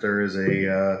concert, there is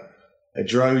a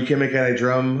drum. You can make out a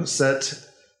drum set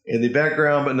in the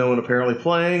background, but no one apparently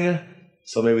playing.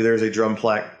 So maybe there's a drum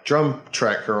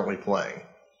track currently playing.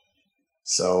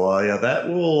 So that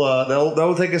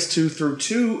will take us through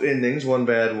two endings, one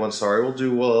bad, one sorry.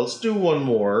 Let's do one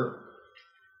more.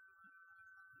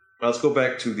 Let's go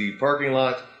back to the parking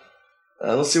lot.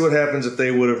 Let's see what happens if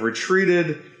they would have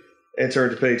retreated and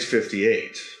turned to page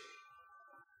 58.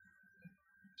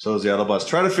 So as the Autobots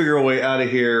try to figure a way out of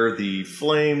here, the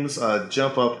flames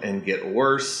jump up and get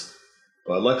worse.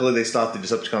 But luckily they stop the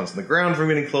Decepticons on the ground from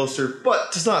getting closer,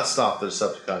 but does not stop the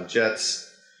Decepticon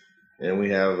jets. And we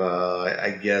have,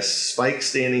 I guess, Spike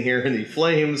standing here in the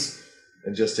flames,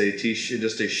 and just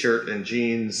a shirt and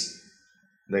jeans,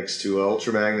 next to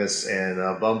Ultra Magnus and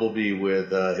Bumblebee with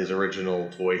his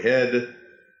original toy head.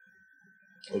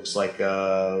 Looks like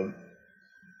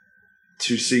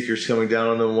two Seekers coming down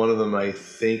on them. One of them, I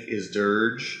think, is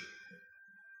Dirge.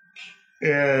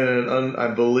 And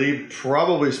I believe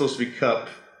probably supposed to be Cup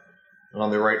on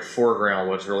the right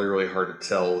foreground, which is really, really hard to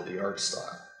tell with the art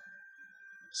style.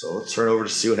 So let's turn over to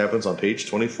see what happens on page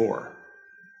 24.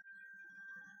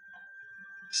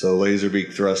 So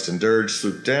Laserbeak, Thrust, and Dirge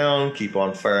swoop down, keep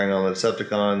on firing on the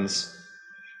Decepticons.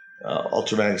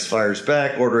 Ultra Magnus fires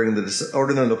back, ordering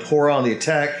them to pour on the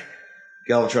attack.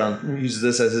 Galvatron uses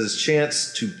this as his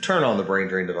chance to turn on the Brain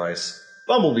Drain device.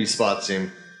 Bumblebee spots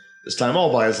him, this time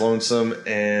all by his lonesome,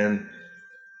 and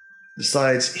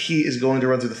decides he is going to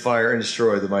run through the fire and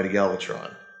destroy the mighty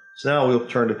Galvatron. So now we'll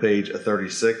turn to page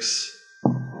 36.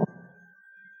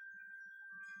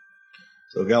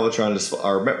 So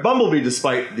Bumblebee,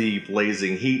 despite the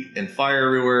blazing heat and fire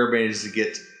everywhere, manages to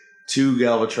get to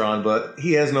Galvatron, but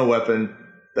he has no weapon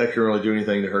that can really do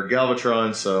anything to hurt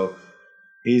Galvatron, so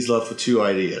he's left with two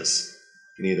ideas.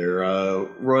 He can either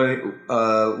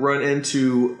run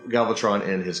into Galvatron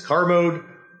in his car mode,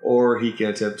 or he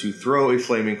can attempt to throw a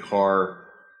flaming car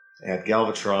at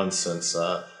Galvatron. Since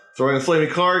throwing a flaming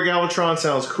car at Galvatron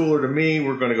sounds cooler to me,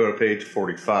 we're going to go to page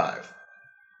 45.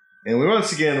 And we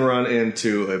once again run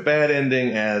into a bad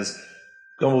ending as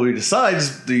Bumblebee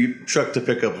decides the truck to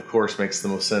pick up, of course, makes the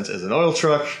most sense as an oil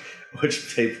truck,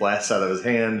 which tape blasts out of his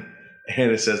hand,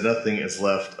 and it says nothing is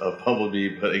left of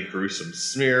Bumblebee but a gruesome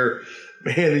smear.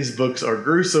 Man, these books are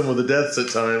gruesome with the deaths at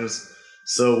times,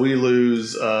 so we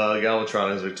lose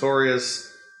Galvatron as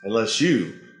victorious, unless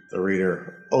you, the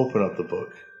reader, open up the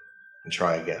book and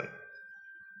try again.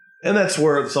 And that's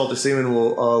where the Salty Seaman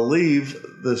will leave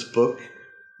this book.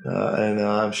 And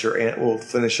I'm sure Ant will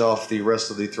finish off the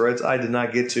rest of the threads I did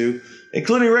not get to,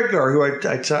 including Redgar, who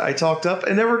I talked up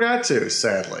and never got to,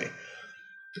 sadly.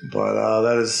 But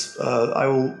that is, I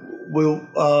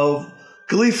will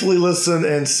gleefully listen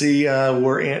and see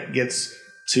where Ant gets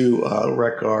to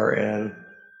Redgar. And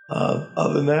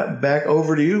other than that, back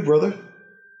over to you, brother.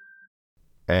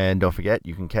 And don't forget,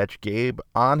 you can catch Gabe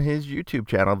on his YouTube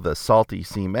channel, The Salty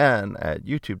Seaman, at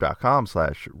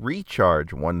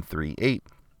youtube.com/recharge138.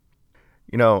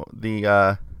 You know,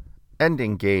 the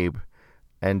ending, Gabe,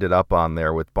 ended up on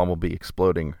there with Bumblebee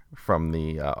exploding from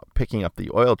the picking up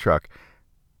the oil truck.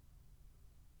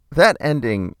 That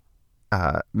ending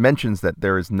mentions that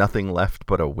there is nothing left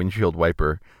but a windshield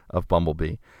wiper of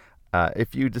Bumblebee.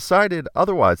 If you decided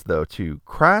otherwise, though, to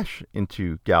crash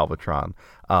into Galvatron,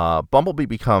 Bumblebee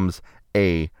becomes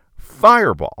a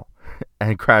fireball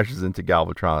and crashes into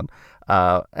Galvatron.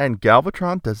 And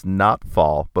Galvatron does not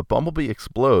fall, but Bumblebee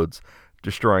explodes,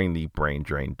 destroying the brain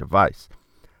drain device.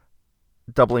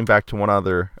 Doubling back to one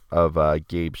other of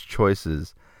Gabe's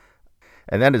choices,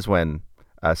 and that is when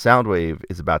Soundwave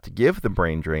is about to give the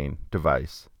brain drain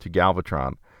device to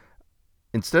Galvatron.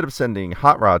 Instead of sending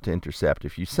Hot Rod to intercept,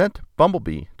 if you sent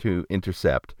Bumblebee to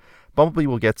intercept, Bumblebee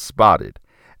will get spotted,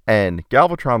 and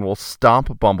Galvatron will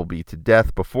stomp Bumblebee to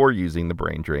death before using the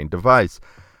brain drain device.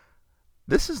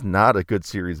 This is not a good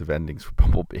series of endings for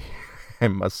Bumblebee, I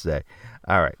must say.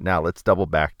 All right, now let's double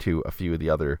back to a few of the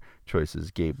other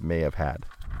choices Gabe may have had.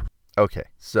 Okay,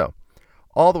 so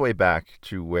all the way back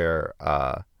to where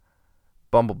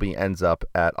Bumblebee ends up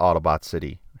at Autobot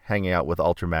City, hanging out with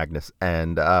Ultra Magnus.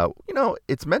 And,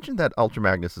 it's mentioned that Ultra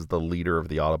Magnus is the leader of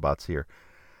the Autobots here.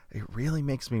 It really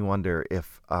makes me wonder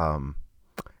if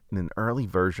in an early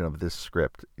version of this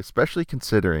script, especially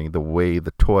considering the way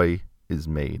the toy is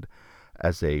made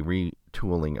as a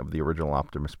retooling of the original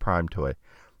Optimus Prime toy,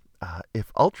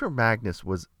 if Ultra Magnus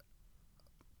was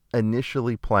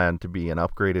initially planned to be an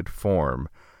upgraded form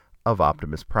of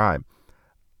Optimus Prime.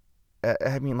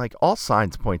 I mean, like, all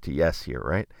signs point to yes here,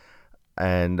 right?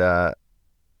 And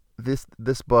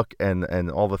this book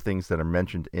and all the things that are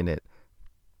mentioned in it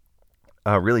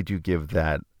really do give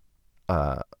that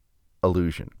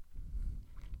illusion.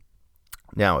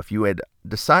 Now, if you had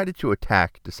decided to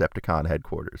attack Decepticon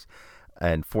headquarters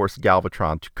and force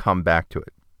Galvatron to come back to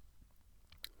it,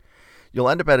 you'll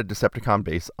end up at a Decepticon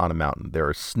base on a mountain.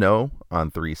 There is snow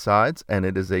on 3 sides, and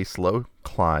it is a slow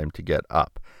climb to get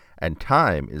up, and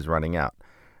time is running out.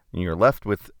 And you're left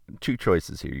with 2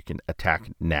 choices here. You can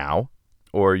attack now,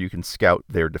 or you can scout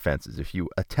their defenses. If you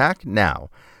attack now,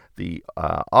 the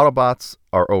Autobots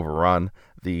are overrun.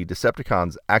 The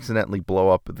Decepticons accidentally blow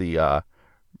up the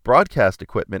broadcast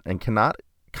equipment and cannot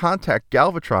contact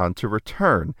Galvatron to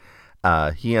return.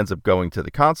 He ends up going to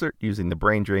the concert using the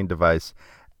brain drain device,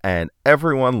 and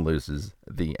everyone loses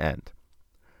the end.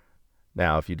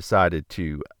 Now, if you decided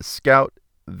to scout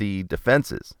the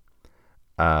defenses,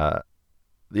 the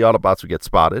Autobots would get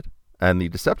spotted, and the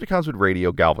Decepticons would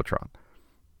radio Galvatron.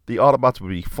 The Autobots would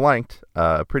be flanked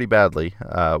pretty badly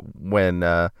when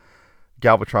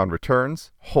Galvatron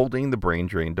returns, holding the brain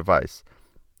drain device.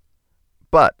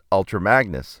 But Ultra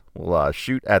Magnus will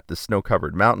shoot at the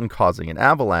snow-covered mountain, causing an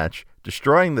avalanche,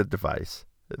 destroying the device.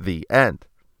 The end.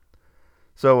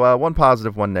 So one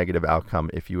positive, one negative outcome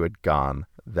if you had gone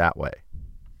that way.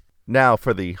 Now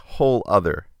for the whole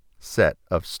other set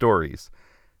of stories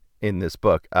in this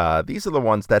book. These are the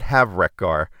ones that have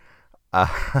Wreck-Gar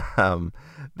that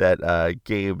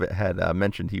Gabe had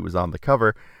mentioned he was on the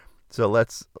cover. So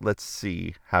let's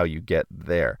see how you get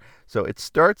there. So it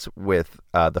starts with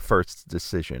the first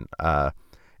decision.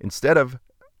 Instead of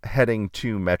heading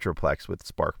to Metroplex with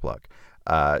Sparkplug,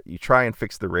 you try and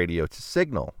fix the radio to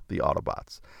signal the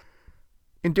Autobots.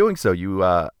 In doing so, you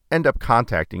end up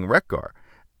contacting Wreck-Gar,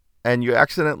 and you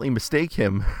accidentally mistake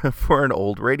him for an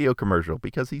old radio commercial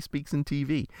because he speaks in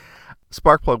TV.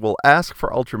 Sparkplug will ask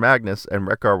for Ultra Magnus, and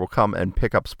Wreck-Gar will come and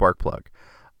pick up Sparkplug.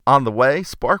 On the way,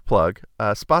 Sparkplug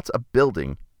spots a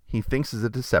building he thinks is a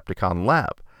Decepticon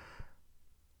lab.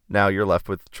 Now you're left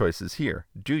with choices here.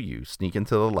 Do you sneak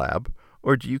into the lab,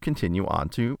 or do you continue on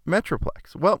to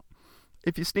Metroplex? Well,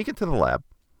 if you sneak into the lab,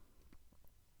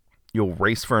 you'll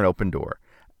race for an open door.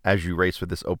 As you race for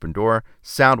this open door,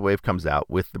 Soundwave comes out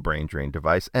with the brain drain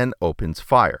device and opens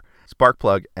fire.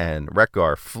 Sparkplug and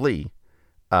Wreck-Gar flee,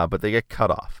 but they get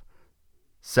cut off.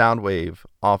 Soundwave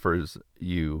offers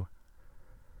you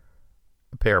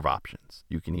a pair of options.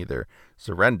 You can either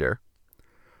surrender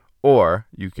or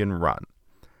you can run.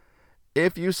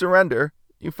 If you surrender,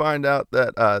 you find out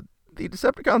that the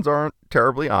Decepticons aren't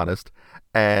terribly honest,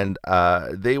 and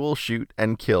they will shoot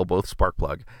and kill both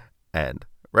Sparkplug and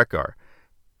Wreck-Gar,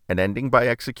 an ending by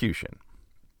execution.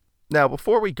 Now,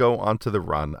 before we go on to the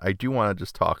run, I do want to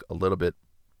just talk a little bit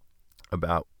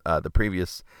about the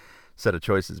previous set of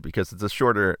choices, because it's a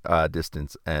shorter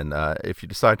distance, and if you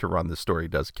decide to run, the story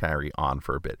does carry on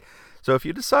for a bit. So if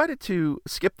you decided to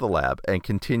skip the lab and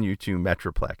continue to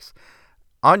Metroplex,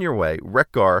 on your way,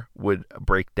 Wreck-Gar would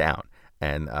break down,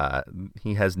 and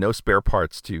he has no spare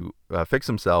parts to fix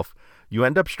himself. You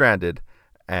end up stranded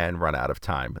and run out of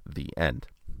time. The end.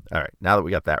 All right, now that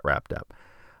we got that wrapped up,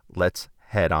 let's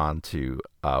head on to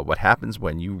what happens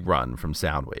when you run from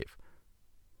Soundwave.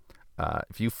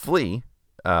 If you flee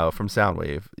from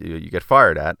Soundwave, you get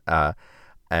fired at,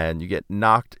 and you get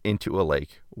knocked into a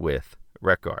lake with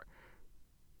Wreck-Gar.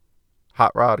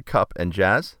 Hot Rod, Cup, and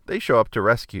Jazz, they show up to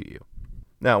rescue you.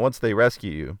 Now, once they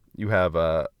rescue you, you have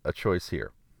a choice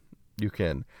here. You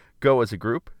can go as a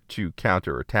group to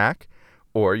counterattack,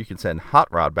 or you can send Hot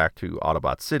Rod back to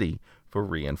Autobot City for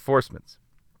reinforcements.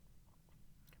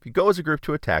 If you go as a group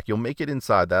to attack, you'll make it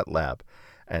inside that lab,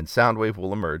 and Soundwave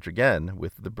will emerge again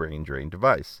with the Brain Drain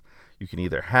device. You can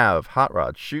either have Hot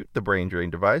Rod shoot the Brain Drain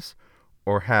device,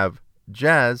 or have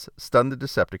Jazz stun the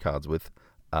Decepticons with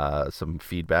some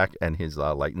feedback and his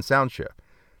light and sound show.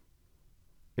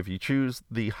 If you choose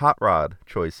the Hot Rod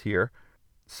choice here,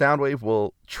 Soundwave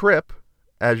will trip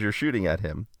as you're shooting at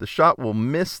him. The shot will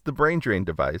miss the Brain Drain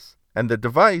device, and the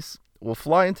device will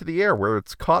fly into the air where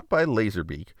it's caught by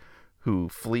Laserbeak, who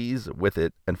flees with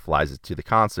it and flies it to the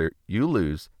concert. You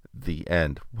lose. The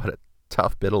end. What a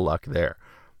tough bit of luck there.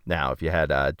 Now, if you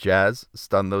had Jazz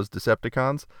stun those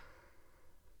Decepticons,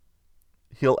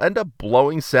 he'll end up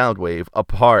blowing Soundwave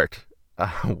apart.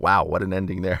 Wow, what an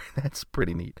ending there. That's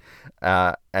pretty neat.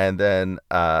 And then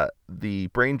the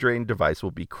Brain Drain device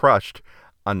will be crushed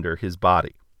under his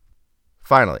body.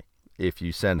 Finally, if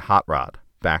you send Hot Rod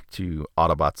back to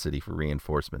Autobot City for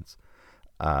reinforcements,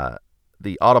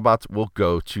 the Autobots will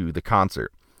go to the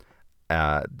concert.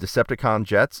 Decepticon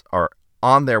jets are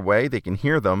on their way. They can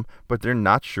hear them, but they're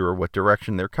not sure what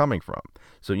direction they're coming from.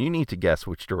 So you need to guess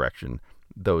which direction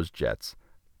those jets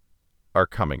are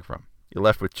coming from. You're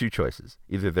left with two choices.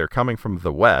 Either they're coming from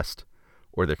the west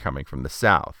or they're coming from the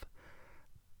south.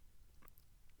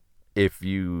 If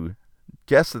you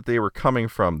guess that they were coming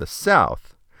from the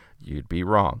south, you'd be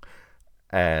wrong.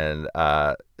 And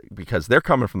because they're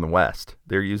coming from the west,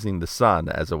 they're using the sun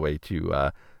as a way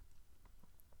to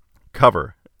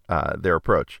cover their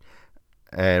approach.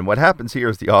 And what happens here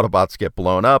is the Autobots get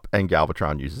blown up and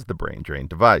Galvatron uses the Brain Drain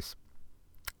device.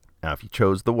 Now, if you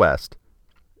chose the west,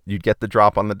 you'd get the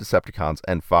drop on the Decepticons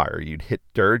and fire. You'd hit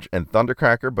Dirge and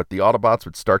Thundercracker, but the Autobots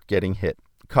would start getting hit.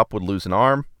 Cup would lose an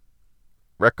arm.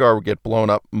 Wreck-Gar would get blown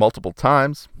up multiple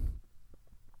times.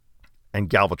 And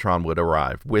Galvatron would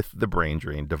arrive with the Brain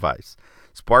Drain device.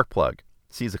 Sparkplug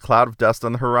sees a cloud of dust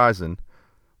on the horizon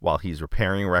while he's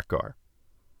repairing Wreck-Gar.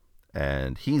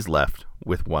 And he's left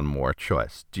with one more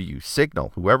choice. Do you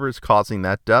signal whoever is causing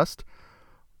that dust,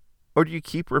 or do you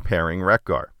keep repairing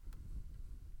Wreck-Gar?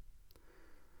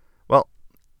 Well,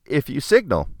 if you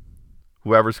signal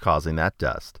whoever's causing that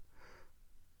dust,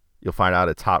 you'll find out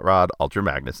it's Hot Rod, Ultra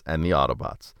Magnus, and the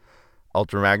Autobots.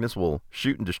 Ultra Magnus will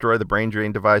shoot and destroy the Brain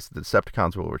Drain device, the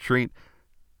Decepticons will retreat,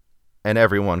 and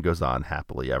everyone goes on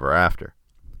happily ever after.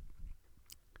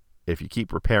 If you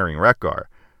keep repairing Wreck-Gar,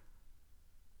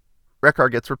 Wreck-Gar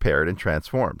gets repaired and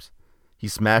transforms. He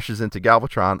smashes into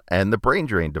Galvatron and the Brain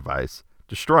Drain device,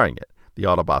 destroying it. The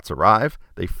Autobots arrive,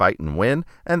 they fight and win,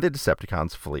 and the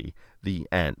Decepticons flee. The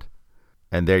end.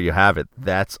 And there you have it.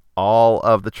 That's all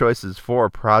of the choices for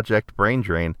Project Brain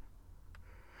Drain.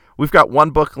 We've got one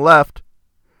book left,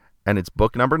 and it's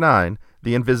book number 9,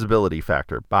 The Invisibility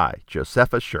Factor by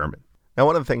Josepha Sherman. Now,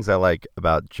 one of the things I like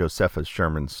about Josepha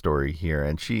Sherman's story here,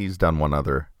 and she's done one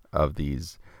other of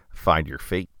these Find Your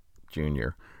Fate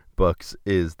Junior books,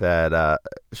 is that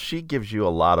she gives you a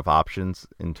lot of options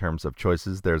in terms of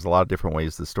choices. There's a lot of different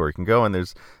ways the story can go, and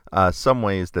there's some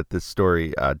ways that this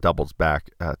story doubles back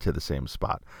to the same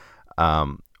spot,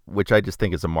 which I just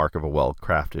think is a mark of a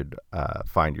well-crafted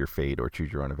Find Your Fate or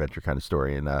Choose Your Own Adventure kind of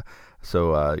story. And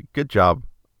so good job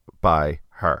by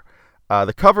her.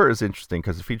 The cover is interesting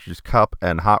because it features Cup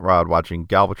and Hot Rod watching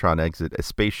Galvatron exit a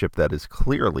spaceship that is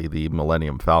clearly the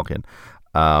Millennium Falcon.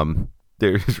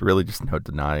 There's really just no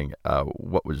denying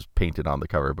what was painted on the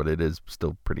cover, but it is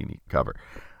still a pretty neat cover.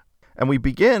 And we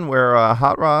begin where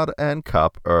Hot Rod and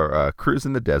Cup are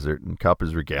cruising the desert, and Cup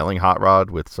is regaling Hot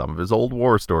Rod with some of his old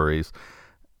war stories,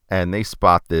 and they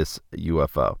spot this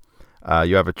UFO.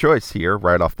 You have a choice here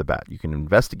right off the bat. You can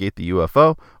investigate the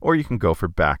UFO, or you can go for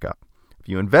backup. If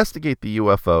you investigate the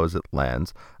UFO as it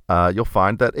lands, you'll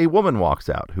find that a woman walks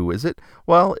out. Who is it?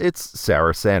 Well, it's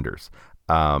Sarah Sanders.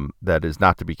 That is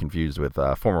not to be confused with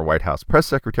former White House Press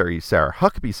Secretary Sarah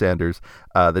Huckabee Sanders.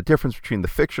 The difference between the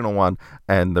fictional one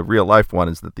and the real-life one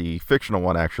is that the fictional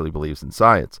one actually believes in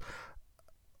science.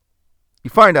 You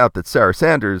find out that Sarah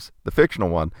Sanders, the fictional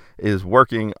one, is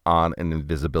working on an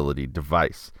invisibility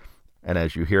device. And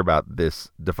as you hear about this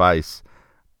device,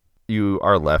 you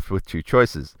are left with two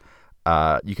choices.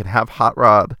 You can have Hot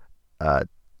Rod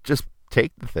just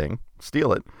take the thing,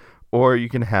 steal it, or you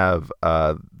can have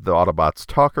the Autobots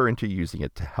talk her into using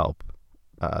it to help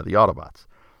the Autobots.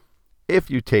 If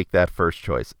you take that first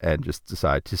choice and just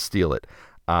decide to steal it,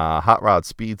 Hot Rod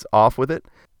speeds off with it.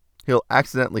 He'll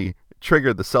accidentally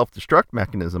trigger the self-destruct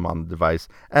mechanism on the device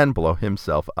and blow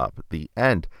himself up. The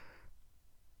end.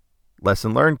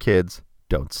 Lesson learned, kids.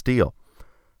 Don't steal.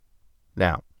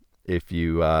 Now, if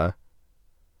you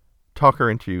talk her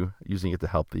into using it to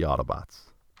help the Autobots,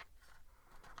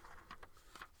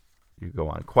 you go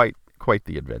on quite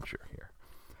the adventure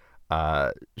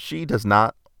here. She does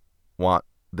not want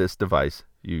this device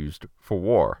used for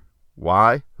war.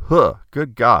 Why?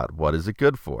 Good God, what is it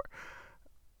good for?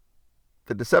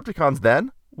 The Decepticons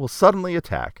then will suddenly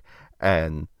attack,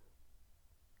 and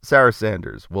Sarah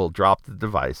Sanders will drop the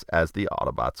device as the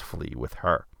Autobots flee with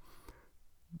her.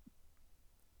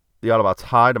 The Autobots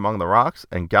hide among the rocks,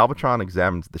 and Galvatron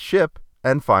examines the ship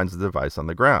and finds the device on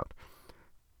the ground.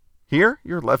 Here,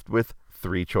 you're left with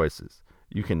 3 choices.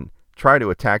 You can try to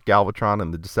attack Galvatron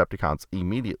and the Decepticons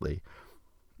immediately.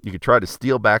 You can try to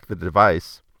steal back the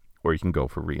device, or you can go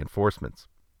for reinforcements.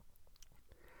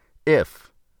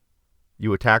 If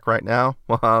you attack right now,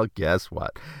 well, guess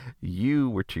what? You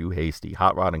were too hasty.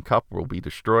 Hot Rod and Kup will be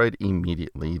destroyed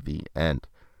immediately. The end.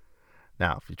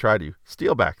 Now, if you try to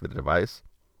steal back the device,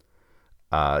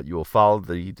 you will follow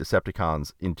the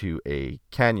Decepticons into a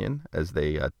canyon as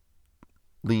they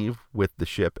leave with the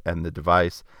ship and the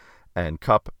device, and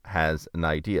Kup has an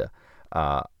idea.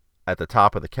 At the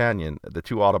top of the canyon, the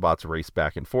 2 Autobots race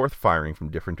back and forth, firing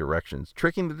from different directions,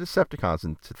 tricking the Decepticons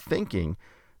into thinking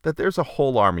that there's a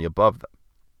whole army above them.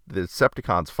 The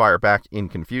Decepticons fire back in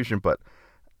confusion, but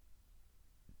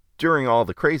during all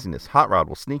the craziness, Hot Rod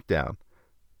will sneak down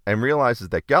and realizes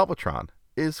that Galvatron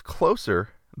is closer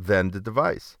than the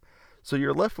device. So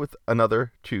you're left with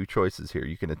another 2 choices here.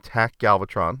 You can attack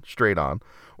Galvatron straight on,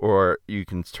 or you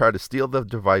can try to steal the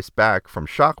device back from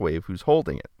Shockwave, who's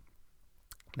holding it.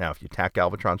 Now, if you attack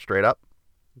Galvatron straight up,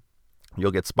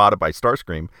 you'll get spotted by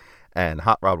Starscream, and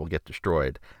Hot Rod will get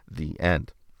destroyed. The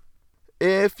end.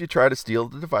 If you try to steal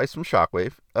the device from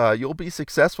Shockwave, you'll be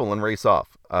successful and race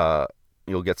off.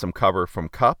 You'll get some cover from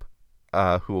Kup,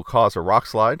 who will cause a rock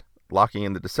slide, locking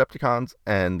in the Decepticons,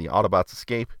 and the Autobots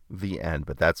escape. The end.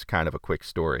 But that's kind of a quick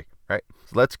story, right?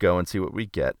 So let's go and see what we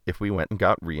get if we went and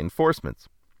got reinforcements.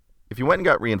 If you went and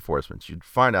got reinforcements, you'd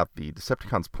find out the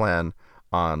Decepticons' plan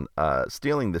on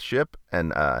stealing the ship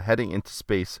and heading into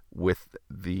space with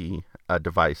the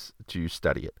device to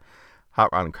study it. Hot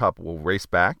Rod and Kup will race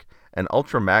back, and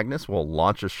Ultra Magnus will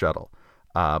launch a shuttle.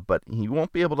 But he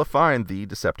won't be able to find the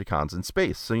Decepticons in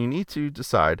space, so you need to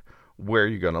decide where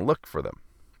you're going to look for them.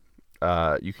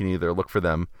 You can either look for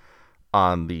them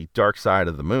on the dark side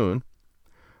of the moon.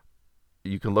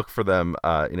 You can look for them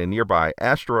in a nearby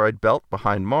asteroid belt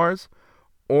behind Mars,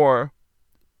 or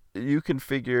you can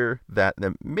figure that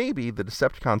maybe the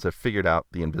Decepticons have figured out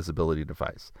the invisibility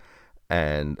device,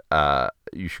 and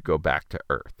you should go back to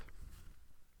Earth.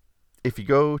 If you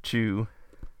go to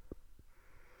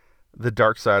the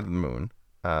dark side of the moon,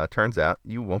 turns out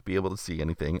you won't be able to see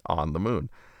anything on the moon,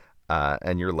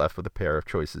 and you're left with a pair of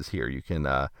choices here. You can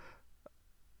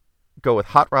go with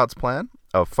Hot Rod's plan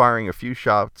of firing a few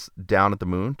shots down at the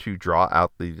moon to draw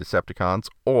out the Decepticons,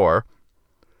 or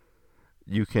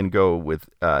you can go with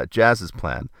Jazz's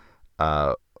plan,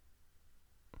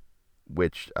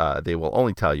 which they will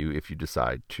only tell you if you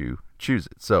decide to choose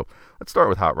it. So let's start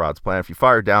with Hot Rod's plan. If you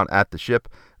fire down at the ship,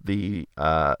 the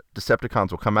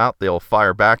Decepticons will come out, they'll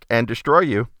fire back and destroy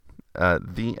you.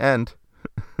 The end.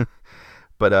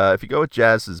 But if you go with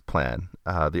Jazz's plan,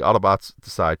 the Autobots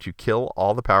decide to kill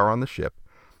all the power on the ship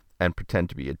and pretend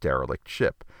to be a derelict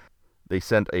ship. They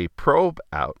send a probe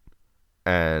out,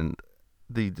 and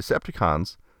the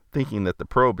Decepticons, thinking that the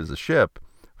probe is a ship,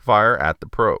 fire at the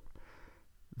probe.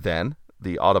 Then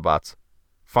the Autobots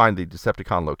find the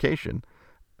Decepticon location,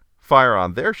 fire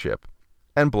on their ship,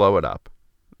 and blow it up.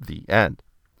 The end.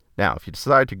 Now, if you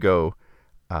decide to go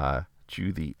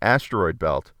to the asteroid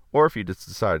belt, or if you just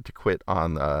decide to quit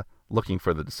on looking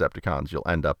for the Decepticons, you'll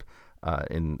end up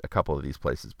in a couple of these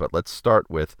places. But let's start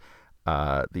with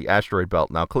the asteroid belt,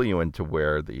 and I'll clue you into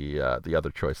where the other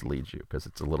choice leads you, because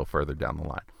it's a little further down the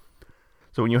line.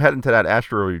 So when you head into that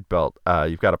asteroid belt,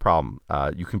 you've got a problem.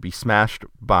 You can be smashed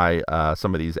by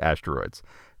some of these asteroids.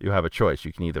 You have a choice.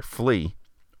 You can either flee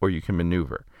or you can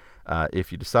maneuver.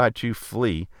 If you decide to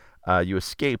flee, you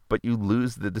escape, but you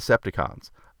lose the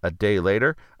Decepticons. A day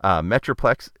later,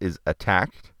 Metroplex is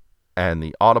attacked, and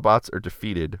the Autobots are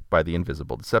defeated by the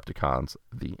invisible Decepticons.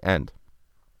 The end.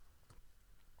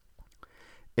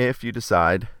 If you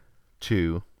decide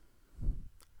to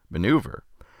maneuver,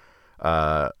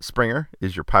 Springer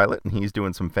is your pilot, and he's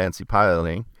doing some fancy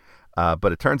piloting.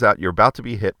 But it turns out you're about to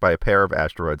be hit by a pair of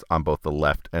asteroids on both the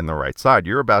left and the right side.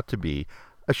 You're about to be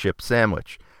a ship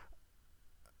sandwich.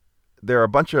 There are a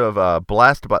bunch of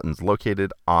blast buttons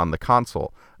located on the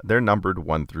console. They're numbered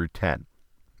 1 through 10.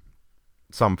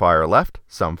 Some fire left,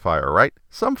 some fire right,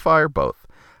 some fire both.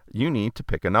 You need to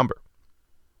pick a number.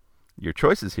 Your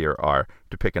choices here are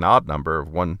to pick an odd number of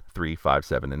 1, 3, 5,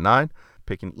 7, and 9,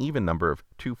 pick an even number of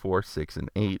 2, 4, 6,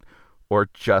 and 8, or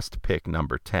just pick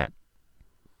number 10.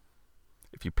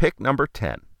 If you pick number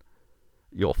 10,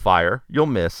 you'll fire, you'll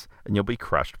miss, and you'll be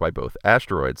crushed by both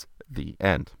asteroids. The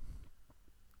end.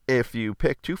 If you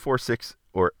pick 2, 4, 6,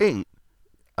 or 8,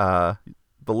 the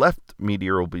left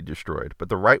meteor will be destroyed, but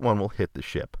the right one will hit the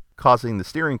ship, causing the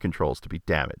steering controls to be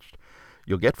damaged.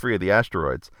 You'll get free of the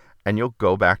asteroids, and you'll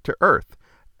go back to Earth,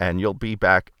 and you'll be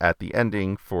back at the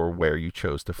ending for where you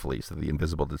chose to flee. So the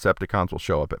invisible Decepticons will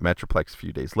show up at Metroplex a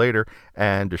few days later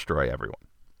and destroy everyone.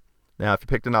 Now, if you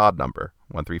picked an odd number,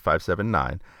 1, 3, 5, 7,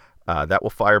 9, that will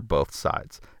fire both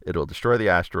sides. It'll destroy the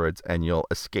asteroids, and you'll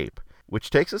escape, which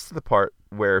takes us to the part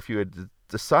where if you had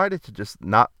decided to just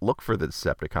not look for the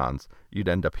Decepticons, you'd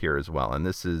end up here as well. And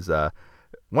this is,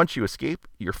 once you escape,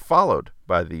 you're followed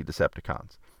by the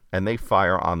Decepticons, and they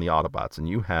fire on the Autobots, and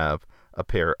you have a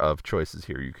pair of choices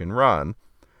here. You can run,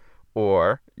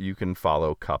 or you can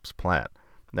follow Cup's plan.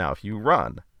 Now, if you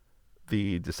run,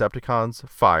 the Decepticons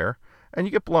fire, and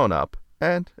you get blown up,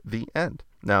 and the end.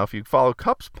 Now, if you follow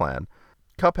Cup's plan,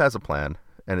 Cup has a plan,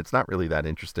 and it's not really that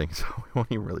interesting, so we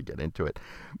won't even really get into it.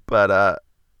 But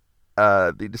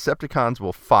the Decepticons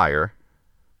will fire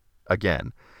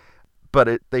again,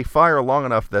 but they fire long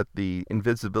enough that the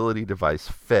invisibility device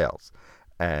fails,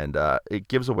 and it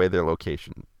gives away their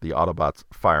location. The Autobots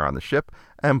fire on the ship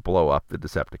and blow up the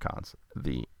Decepticons.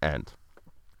 The end.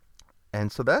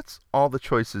 And so that's all the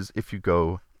choices if you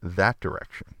go that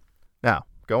direction. Now,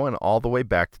 going all the way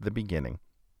back to the beginning,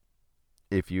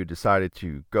 if you decided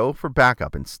to go for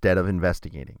backup instead of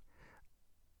investigating,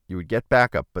 you would get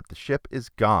backup, but the ship is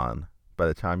gone by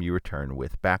the time you return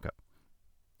with backup.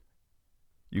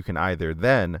 You can either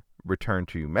then return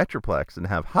to Metroplex and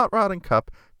have Hot Rod and Cup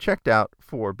checked out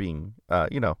for being,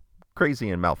 crazy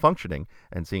and malfunctioning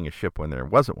and seeing a ship when there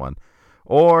wasn't one,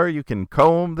 or you can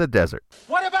comb the desert.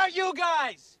 What about you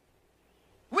guys?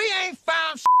 We ain't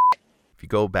found If you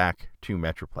go back to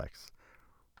Metroplex,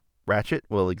 Ratchet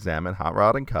will examine Hot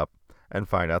Rod and Cup and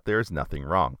find out there is nothing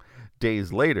wrong.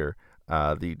 Days later,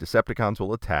 the Decepticons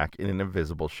will attack in an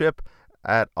invisible ship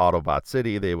at Autobot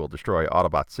City. They will destroy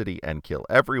Autobot City and kill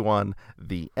everyone.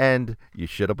 The end. You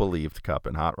should have believed Cup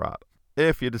and Hot Rod.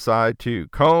 If you decide to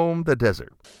comb the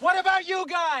desert. What about you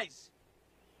guys?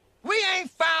 We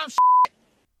ain't found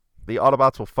The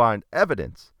Autobots will find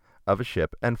evidence of a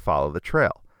ship and follow the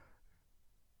trail.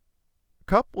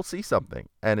 Cup will see something,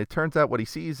 and it turns out what he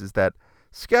sees is that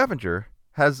Scavenger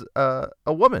has a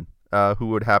woman who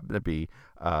would happen to be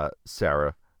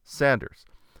Sarah Sanders.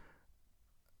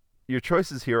 Your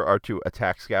choices here are to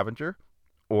attack Scavenger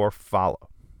or follow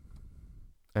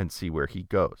and see where he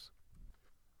goes.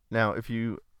 Now, if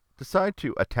you decide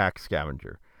to attack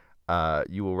Scavenger,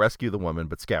 you will rescue the woman,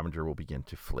 but Scavenger will begin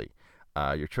to flee.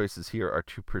 Your choices here are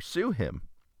to pursue him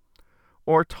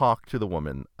or talk to the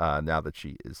woman now that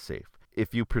she is safe.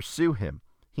 If you pursue him,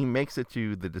 he makes it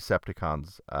to the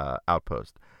Decepticons'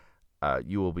 outpost.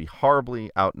 You will be horribly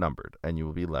outnumbered, and you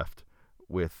will be left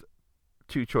with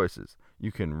two choices.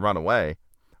 You can run away,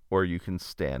 or you can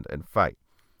stand and fight.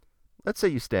 Let's say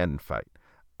you stand and fight.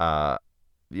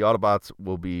 The Autobots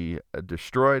will be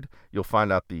destroyed. You'll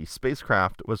find out the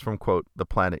spacecraft was from, quote, the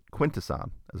planet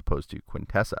Quintesson, as opposed to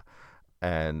Quintessa.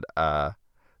 And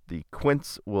the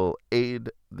Quints will aid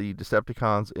the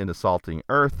Decepticons in assaulting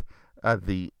Earth. At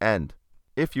the end,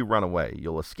 if you run away,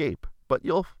 you'll escape, but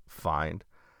you'll find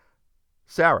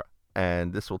Sarah.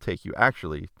 And this will take you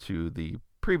actually to the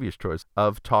previous choice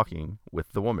of talking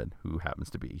with the woman, who happens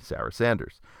to be Sarah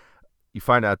Sanders. You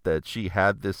find out that she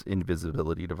had this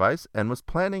invisibility device and was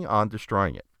planning on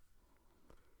destroying it.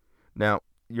 Now,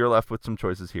 you're left with some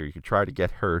choices here. You could try to get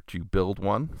her to build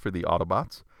one for the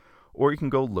Autobots, or you can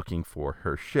go looking for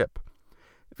her ship.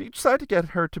 If you decide to get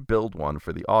her to build one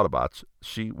for the Autobots,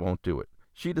 she won't do it.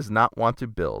 She does not want to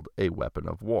build a weapon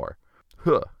of war.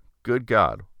 Huh, good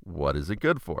God, what is it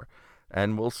good for?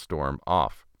 And will storm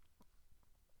off.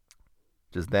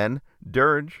 Just then,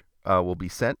 Dirge will be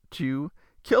sent to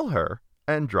kill her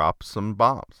and drop some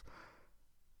bombs.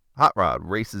 Hot Rod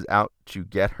races out to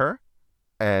get her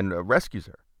and rescues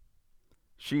her.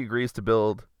 She agrees to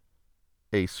build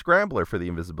a scrambler for the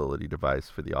invisibility device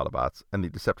for the Autobots, and the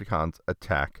Decepticons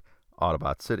attack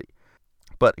Autobot City.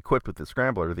 But equipped with the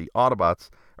scrambler, the Autobots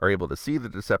are able to see the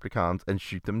Decepticons and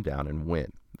shoot them down and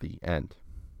win. The end.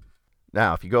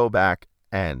 Now, if you go back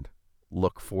and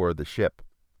look for the ship,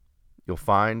 you'll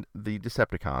find the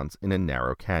Decepticons in a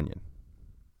narrow canyon.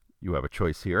 You have a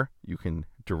choice here. You can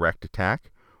direct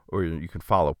attack, or you can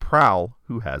follow Prowl,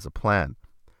 who has a plan.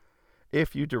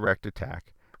 If you direct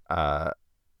attack, the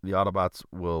Autobots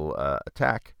will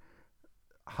attack.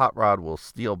 Hot Rod will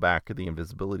steal back the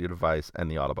invisibility device, and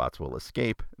the Autobots will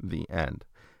escape. The end.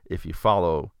 If you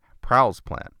follow Prowl's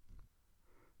plan,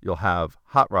 you'll have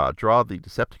Hot Rod draw the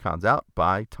Decepticons out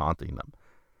by taunting them.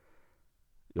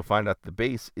 You'll find out the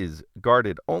base is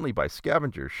guarded only by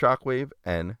Scavenger, Shockwave,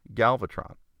 and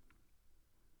Galvatron.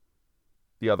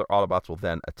 The other Autobots will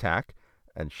then attack,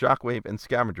 and Shockwave and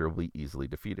Scavenger will be easily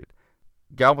defeated.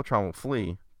 Galvatron will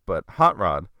flee, but Hot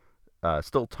Rod,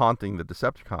 still taunting the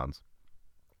Decepticons,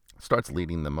 starts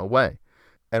leading them away,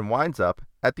 and winds up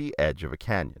at the edge of a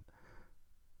canyon.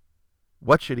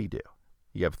 What should he do?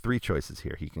 You have three choices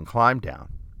here. He can climb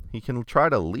down, he can try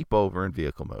to leap over in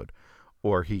vehicle mode,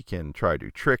 or he can try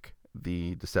to trick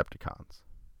the Decepticons.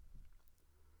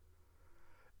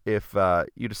 If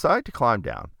you decide to climb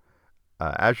down,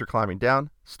 as you're climbing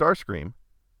down, Starscream,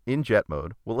 in jet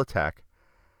mode, will attack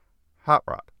Hot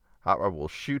Rod. Hot Rod will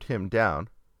shoot him down,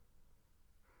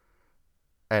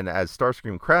 and as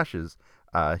Starscream crashes,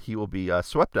 he will be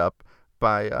swept up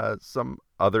by some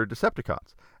other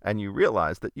Decepticons, and you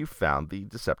realize that you found the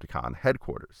Decepticon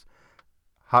headquarters.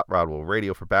 Hot Rod will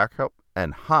radio for backup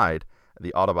and hide.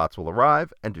 The Autobots will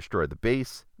arrive and destroy the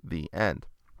base. The end.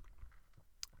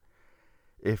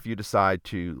 If you decide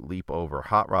to leap over,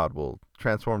 Hot Rod will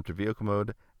transform to vehicle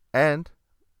mode and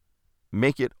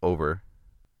make it over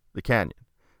the canyon.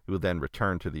 He will then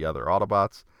return to the other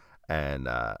Autobots, and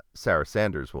Sarah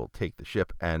Sanders will take the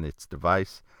ship and its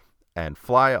device and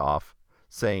fly off,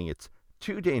 saying it's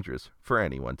too dangerous for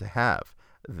anyone to have.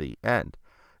 The end.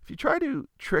 If you try to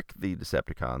trick the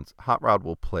Decepticons, Hot Rod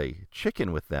will play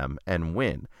chicken with them and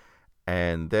win,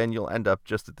 and then you'll end up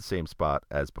just at the same spot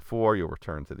as before. You'll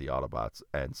return to the Autobots,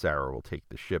 and Sarah will take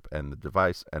the ship and the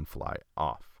device and fly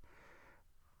off.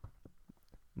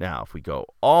 Now, if we go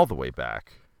all the way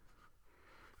back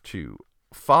to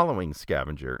following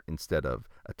Scavenger instead of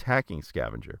attacking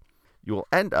Scavenger, you will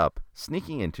end up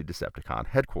sneaking into Decepticon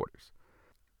headquarters.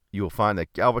 You will find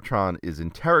that Galvatron is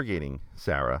interrogating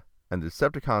Sarah, and the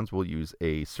Decepticons will use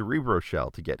a Cerebro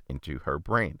shell to get into her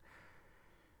brain.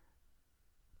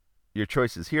 Your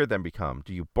choices here then become,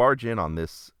 do you barge in on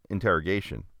this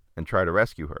interrogation and try to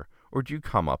rescue her, or do you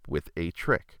come up with a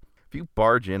trick? If you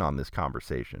barge in on this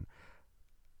conversation,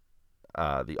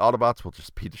 the Autobots will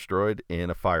just be destroyed in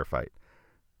a firefight.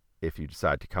 If you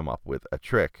decide to come up with a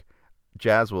trick,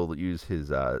 Jazz will use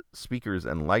his speakers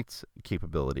and lights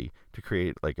capability to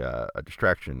create like a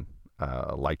distraction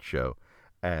light show,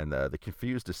 and the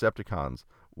confused Decepticons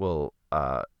will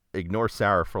ignore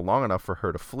Sarah for long enough for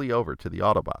her to flee over to the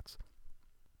Autobots.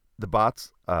 The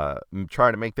bots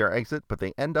try to make their exit, but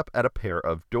they end up at a pair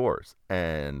of doors,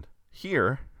 and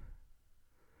here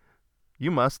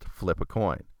you must flip a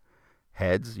coin.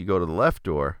 Heads, you go to the left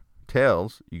door.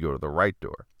 Tails, you go to the right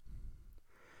door.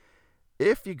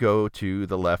 If you go to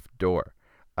the left door,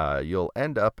 you'll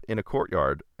end up in a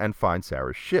courtyard and find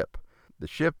Sarah's ship. The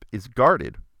ship is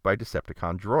guarded by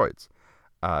Decepticon droids.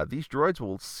 These droids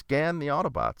will scan the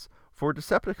Autobots for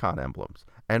Decepticon emblems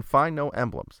and find no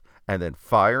emblems, and then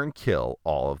fire and kill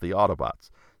all of the Autobots.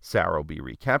 Sarah will be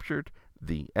recaptured.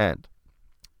 The end.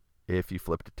 If you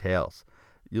flip to Tails,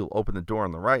 you'll open the door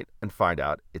on the right and find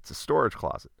out it's a storage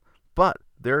closet, but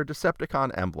there are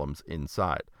Decepticon emblems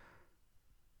inside.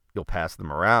 You'll pass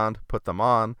them around, put them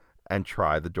on, and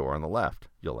try the door on the left.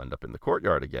 You'll end up in the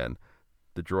courtyard again.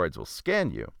 The droids will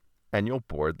scan you, and you'll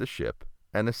board the ship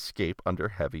and escape under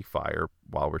heavy fire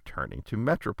while returning to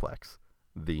Metroplex.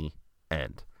 The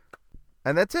end.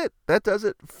 And that's it. That does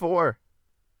it for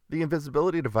the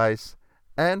invisibility device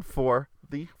and for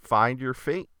the Find Your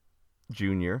Fate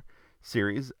Junior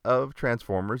series of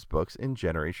Transformers books in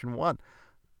Generation 1.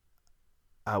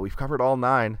 We've covered all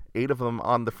 9, 8 of them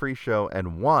on the free show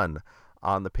and 1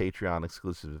 on the Patreon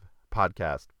exclusive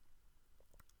podcast.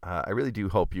 I really do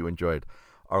hope you enjoyed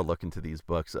our look into these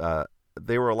books.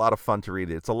 They were a lot of fun to read.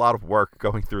 It's a lot of work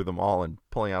going through them all and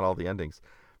pulling out all the endings,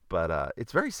 but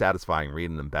it's very satisfying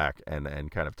reading them back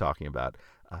and kind of talking about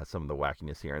some of the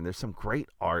wackiness here. And there's some great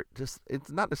art. It's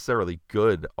not necessarily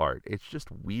good art. It's just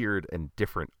weird and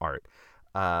different art.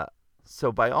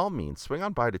 So by all means, swing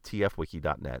on by to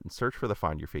tfwiki.net and search for the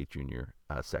Find Your Fate Junior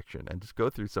section and just go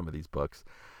through some of these books.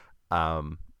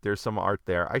 There's some art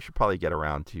there. I should probably get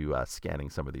around to scanning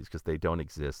some of these because they don't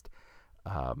exist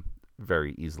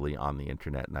very easily on the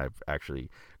internet, and I've actually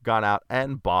gone out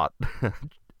and bought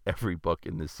every book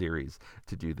in this series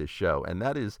to do this show. And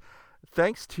that is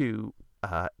thanks to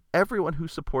everyone who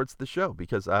supports the show,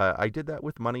 because I did that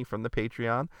with money from the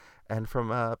Patreon and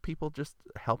from people just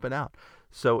helping out.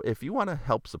 So if you want to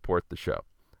help support the show,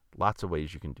 lots of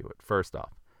ways you can do it. First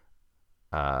off,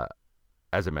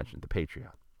 as I mentioned, the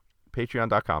Patreon.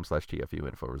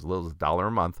 Patreon.com/TFUinfo. For as little as $1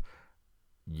 a month,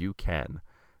 you can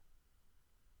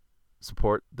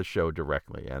support the show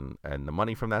directly. And the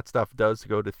money from that stuff does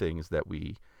go to things that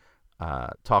we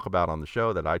talk about on the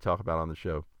show, that I talk about on the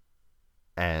show.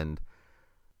 And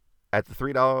at the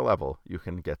 $3 level, you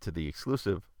can get to the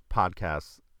exclusive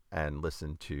podcasts and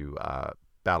listen to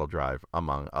Battle Drive,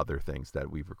 among other things that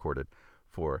we've recorded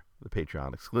for the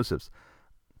Patreon exclusives.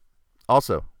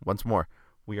 Also, once more,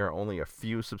 we are only a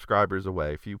few subscribers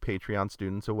away, a few Patreon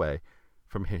students away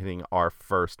from hitting our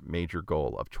first major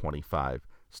goal of 25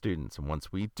 students. And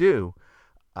once we do,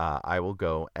 I will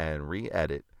go and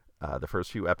re-edit the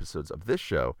first few episodes of this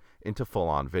show into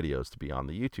full-on videos to be on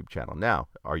the YouTube channel. Now,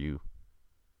 are you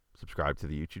subscribed to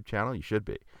the YouTube channel? You should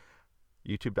be.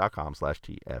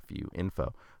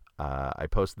 youtube.com/TFUinfo. I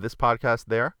post this podcast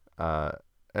there.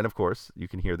 And, of course, you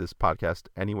can hear this podcast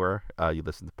anywhere you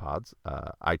listen to pods.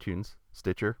 iTunes,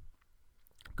 Stitcher,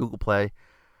 Google Play,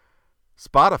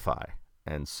 Spotify,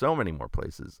 and so many more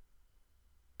places.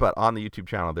 But on the YouTube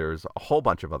channel, there's a whole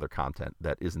bunch of other content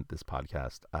that isn't this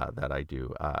podcast that I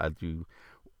do. I do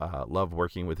love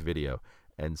working with video,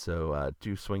 and so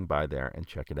do swing by there and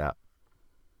check it out.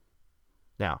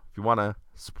 Now, if you want to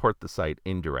support the site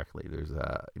indirectly, there's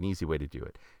an easy way to do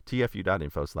it.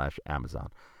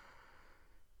 tfu.info/Amazon.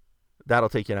 That'll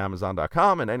take you to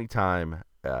Amazon.com, and anytime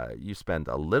you spend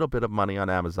a little bit of money on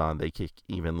Amazon, they kick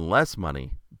even less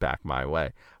money back my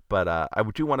way. But I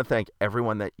do want to thank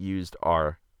everyone that used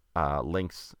our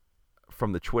links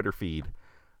from the Twitter feed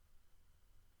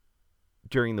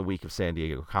during the week of San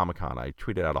Diego Comic-Con. I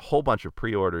tweeted out a whole bunch of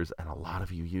pre-orders, and a lot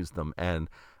of you used them, and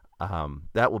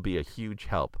that will be a huge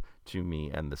help to me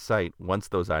and the site once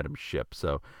those items ship.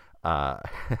 So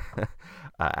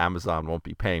Amazon won't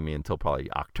be paying me until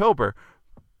probably October,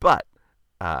 but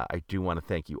I do want to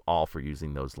thank you all for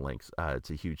using those links. It's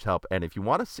a huge help. And if you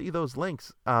want to see those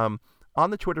links on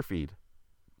the Twitter feed,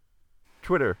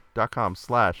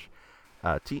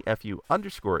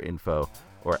 twitter.com/TFU_info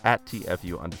or at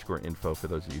TFU_info for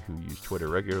those of you who use Twitter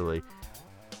regularly.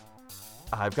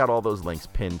 I've got all those links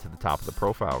pinned to the top of the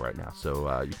profile right now,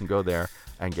 so you can go there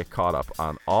and get caught up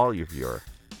on all of your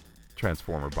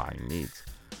Transformer buying needs.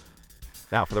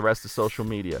 Now, for the rest of social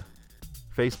media,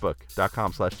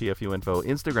 Facebook.com/TFUinfo,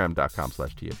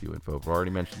 Instagram.com/TFUinfo. I've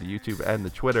already mentioned the YouTube and the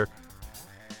Twitter.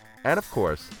 And, of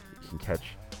course, you can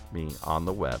catch me on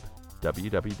the web,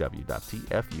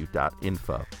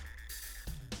 www.tfu.info.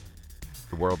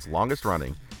 The world's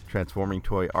longest-running Transforming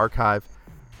Toy Archive.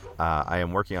 I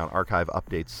am working on archive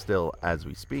updates still as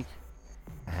we speak,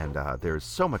 and there's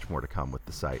so much more to come with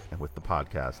the site and with the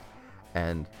podcast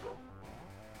and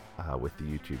with the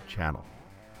YouTube channel.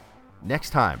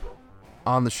 Next time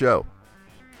on the show,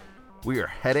 we are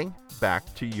heading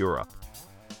back to Europe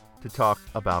to talk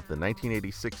about the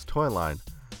 1986 toy line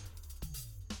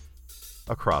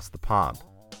Across the Pond.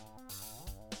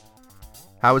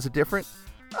 How is it different?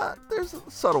 There's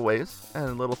subtle ways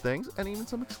and little things and even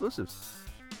some exclusives.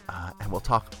 And we'll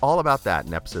talk all about that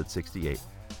in episode 68.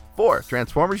 For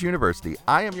Transformers University,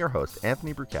 I am your host,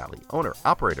 Anthony Brucali, owner,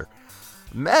 operator,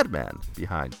 madman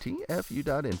behind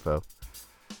TFU.info.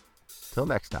 Till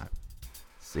next time,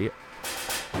 see ya.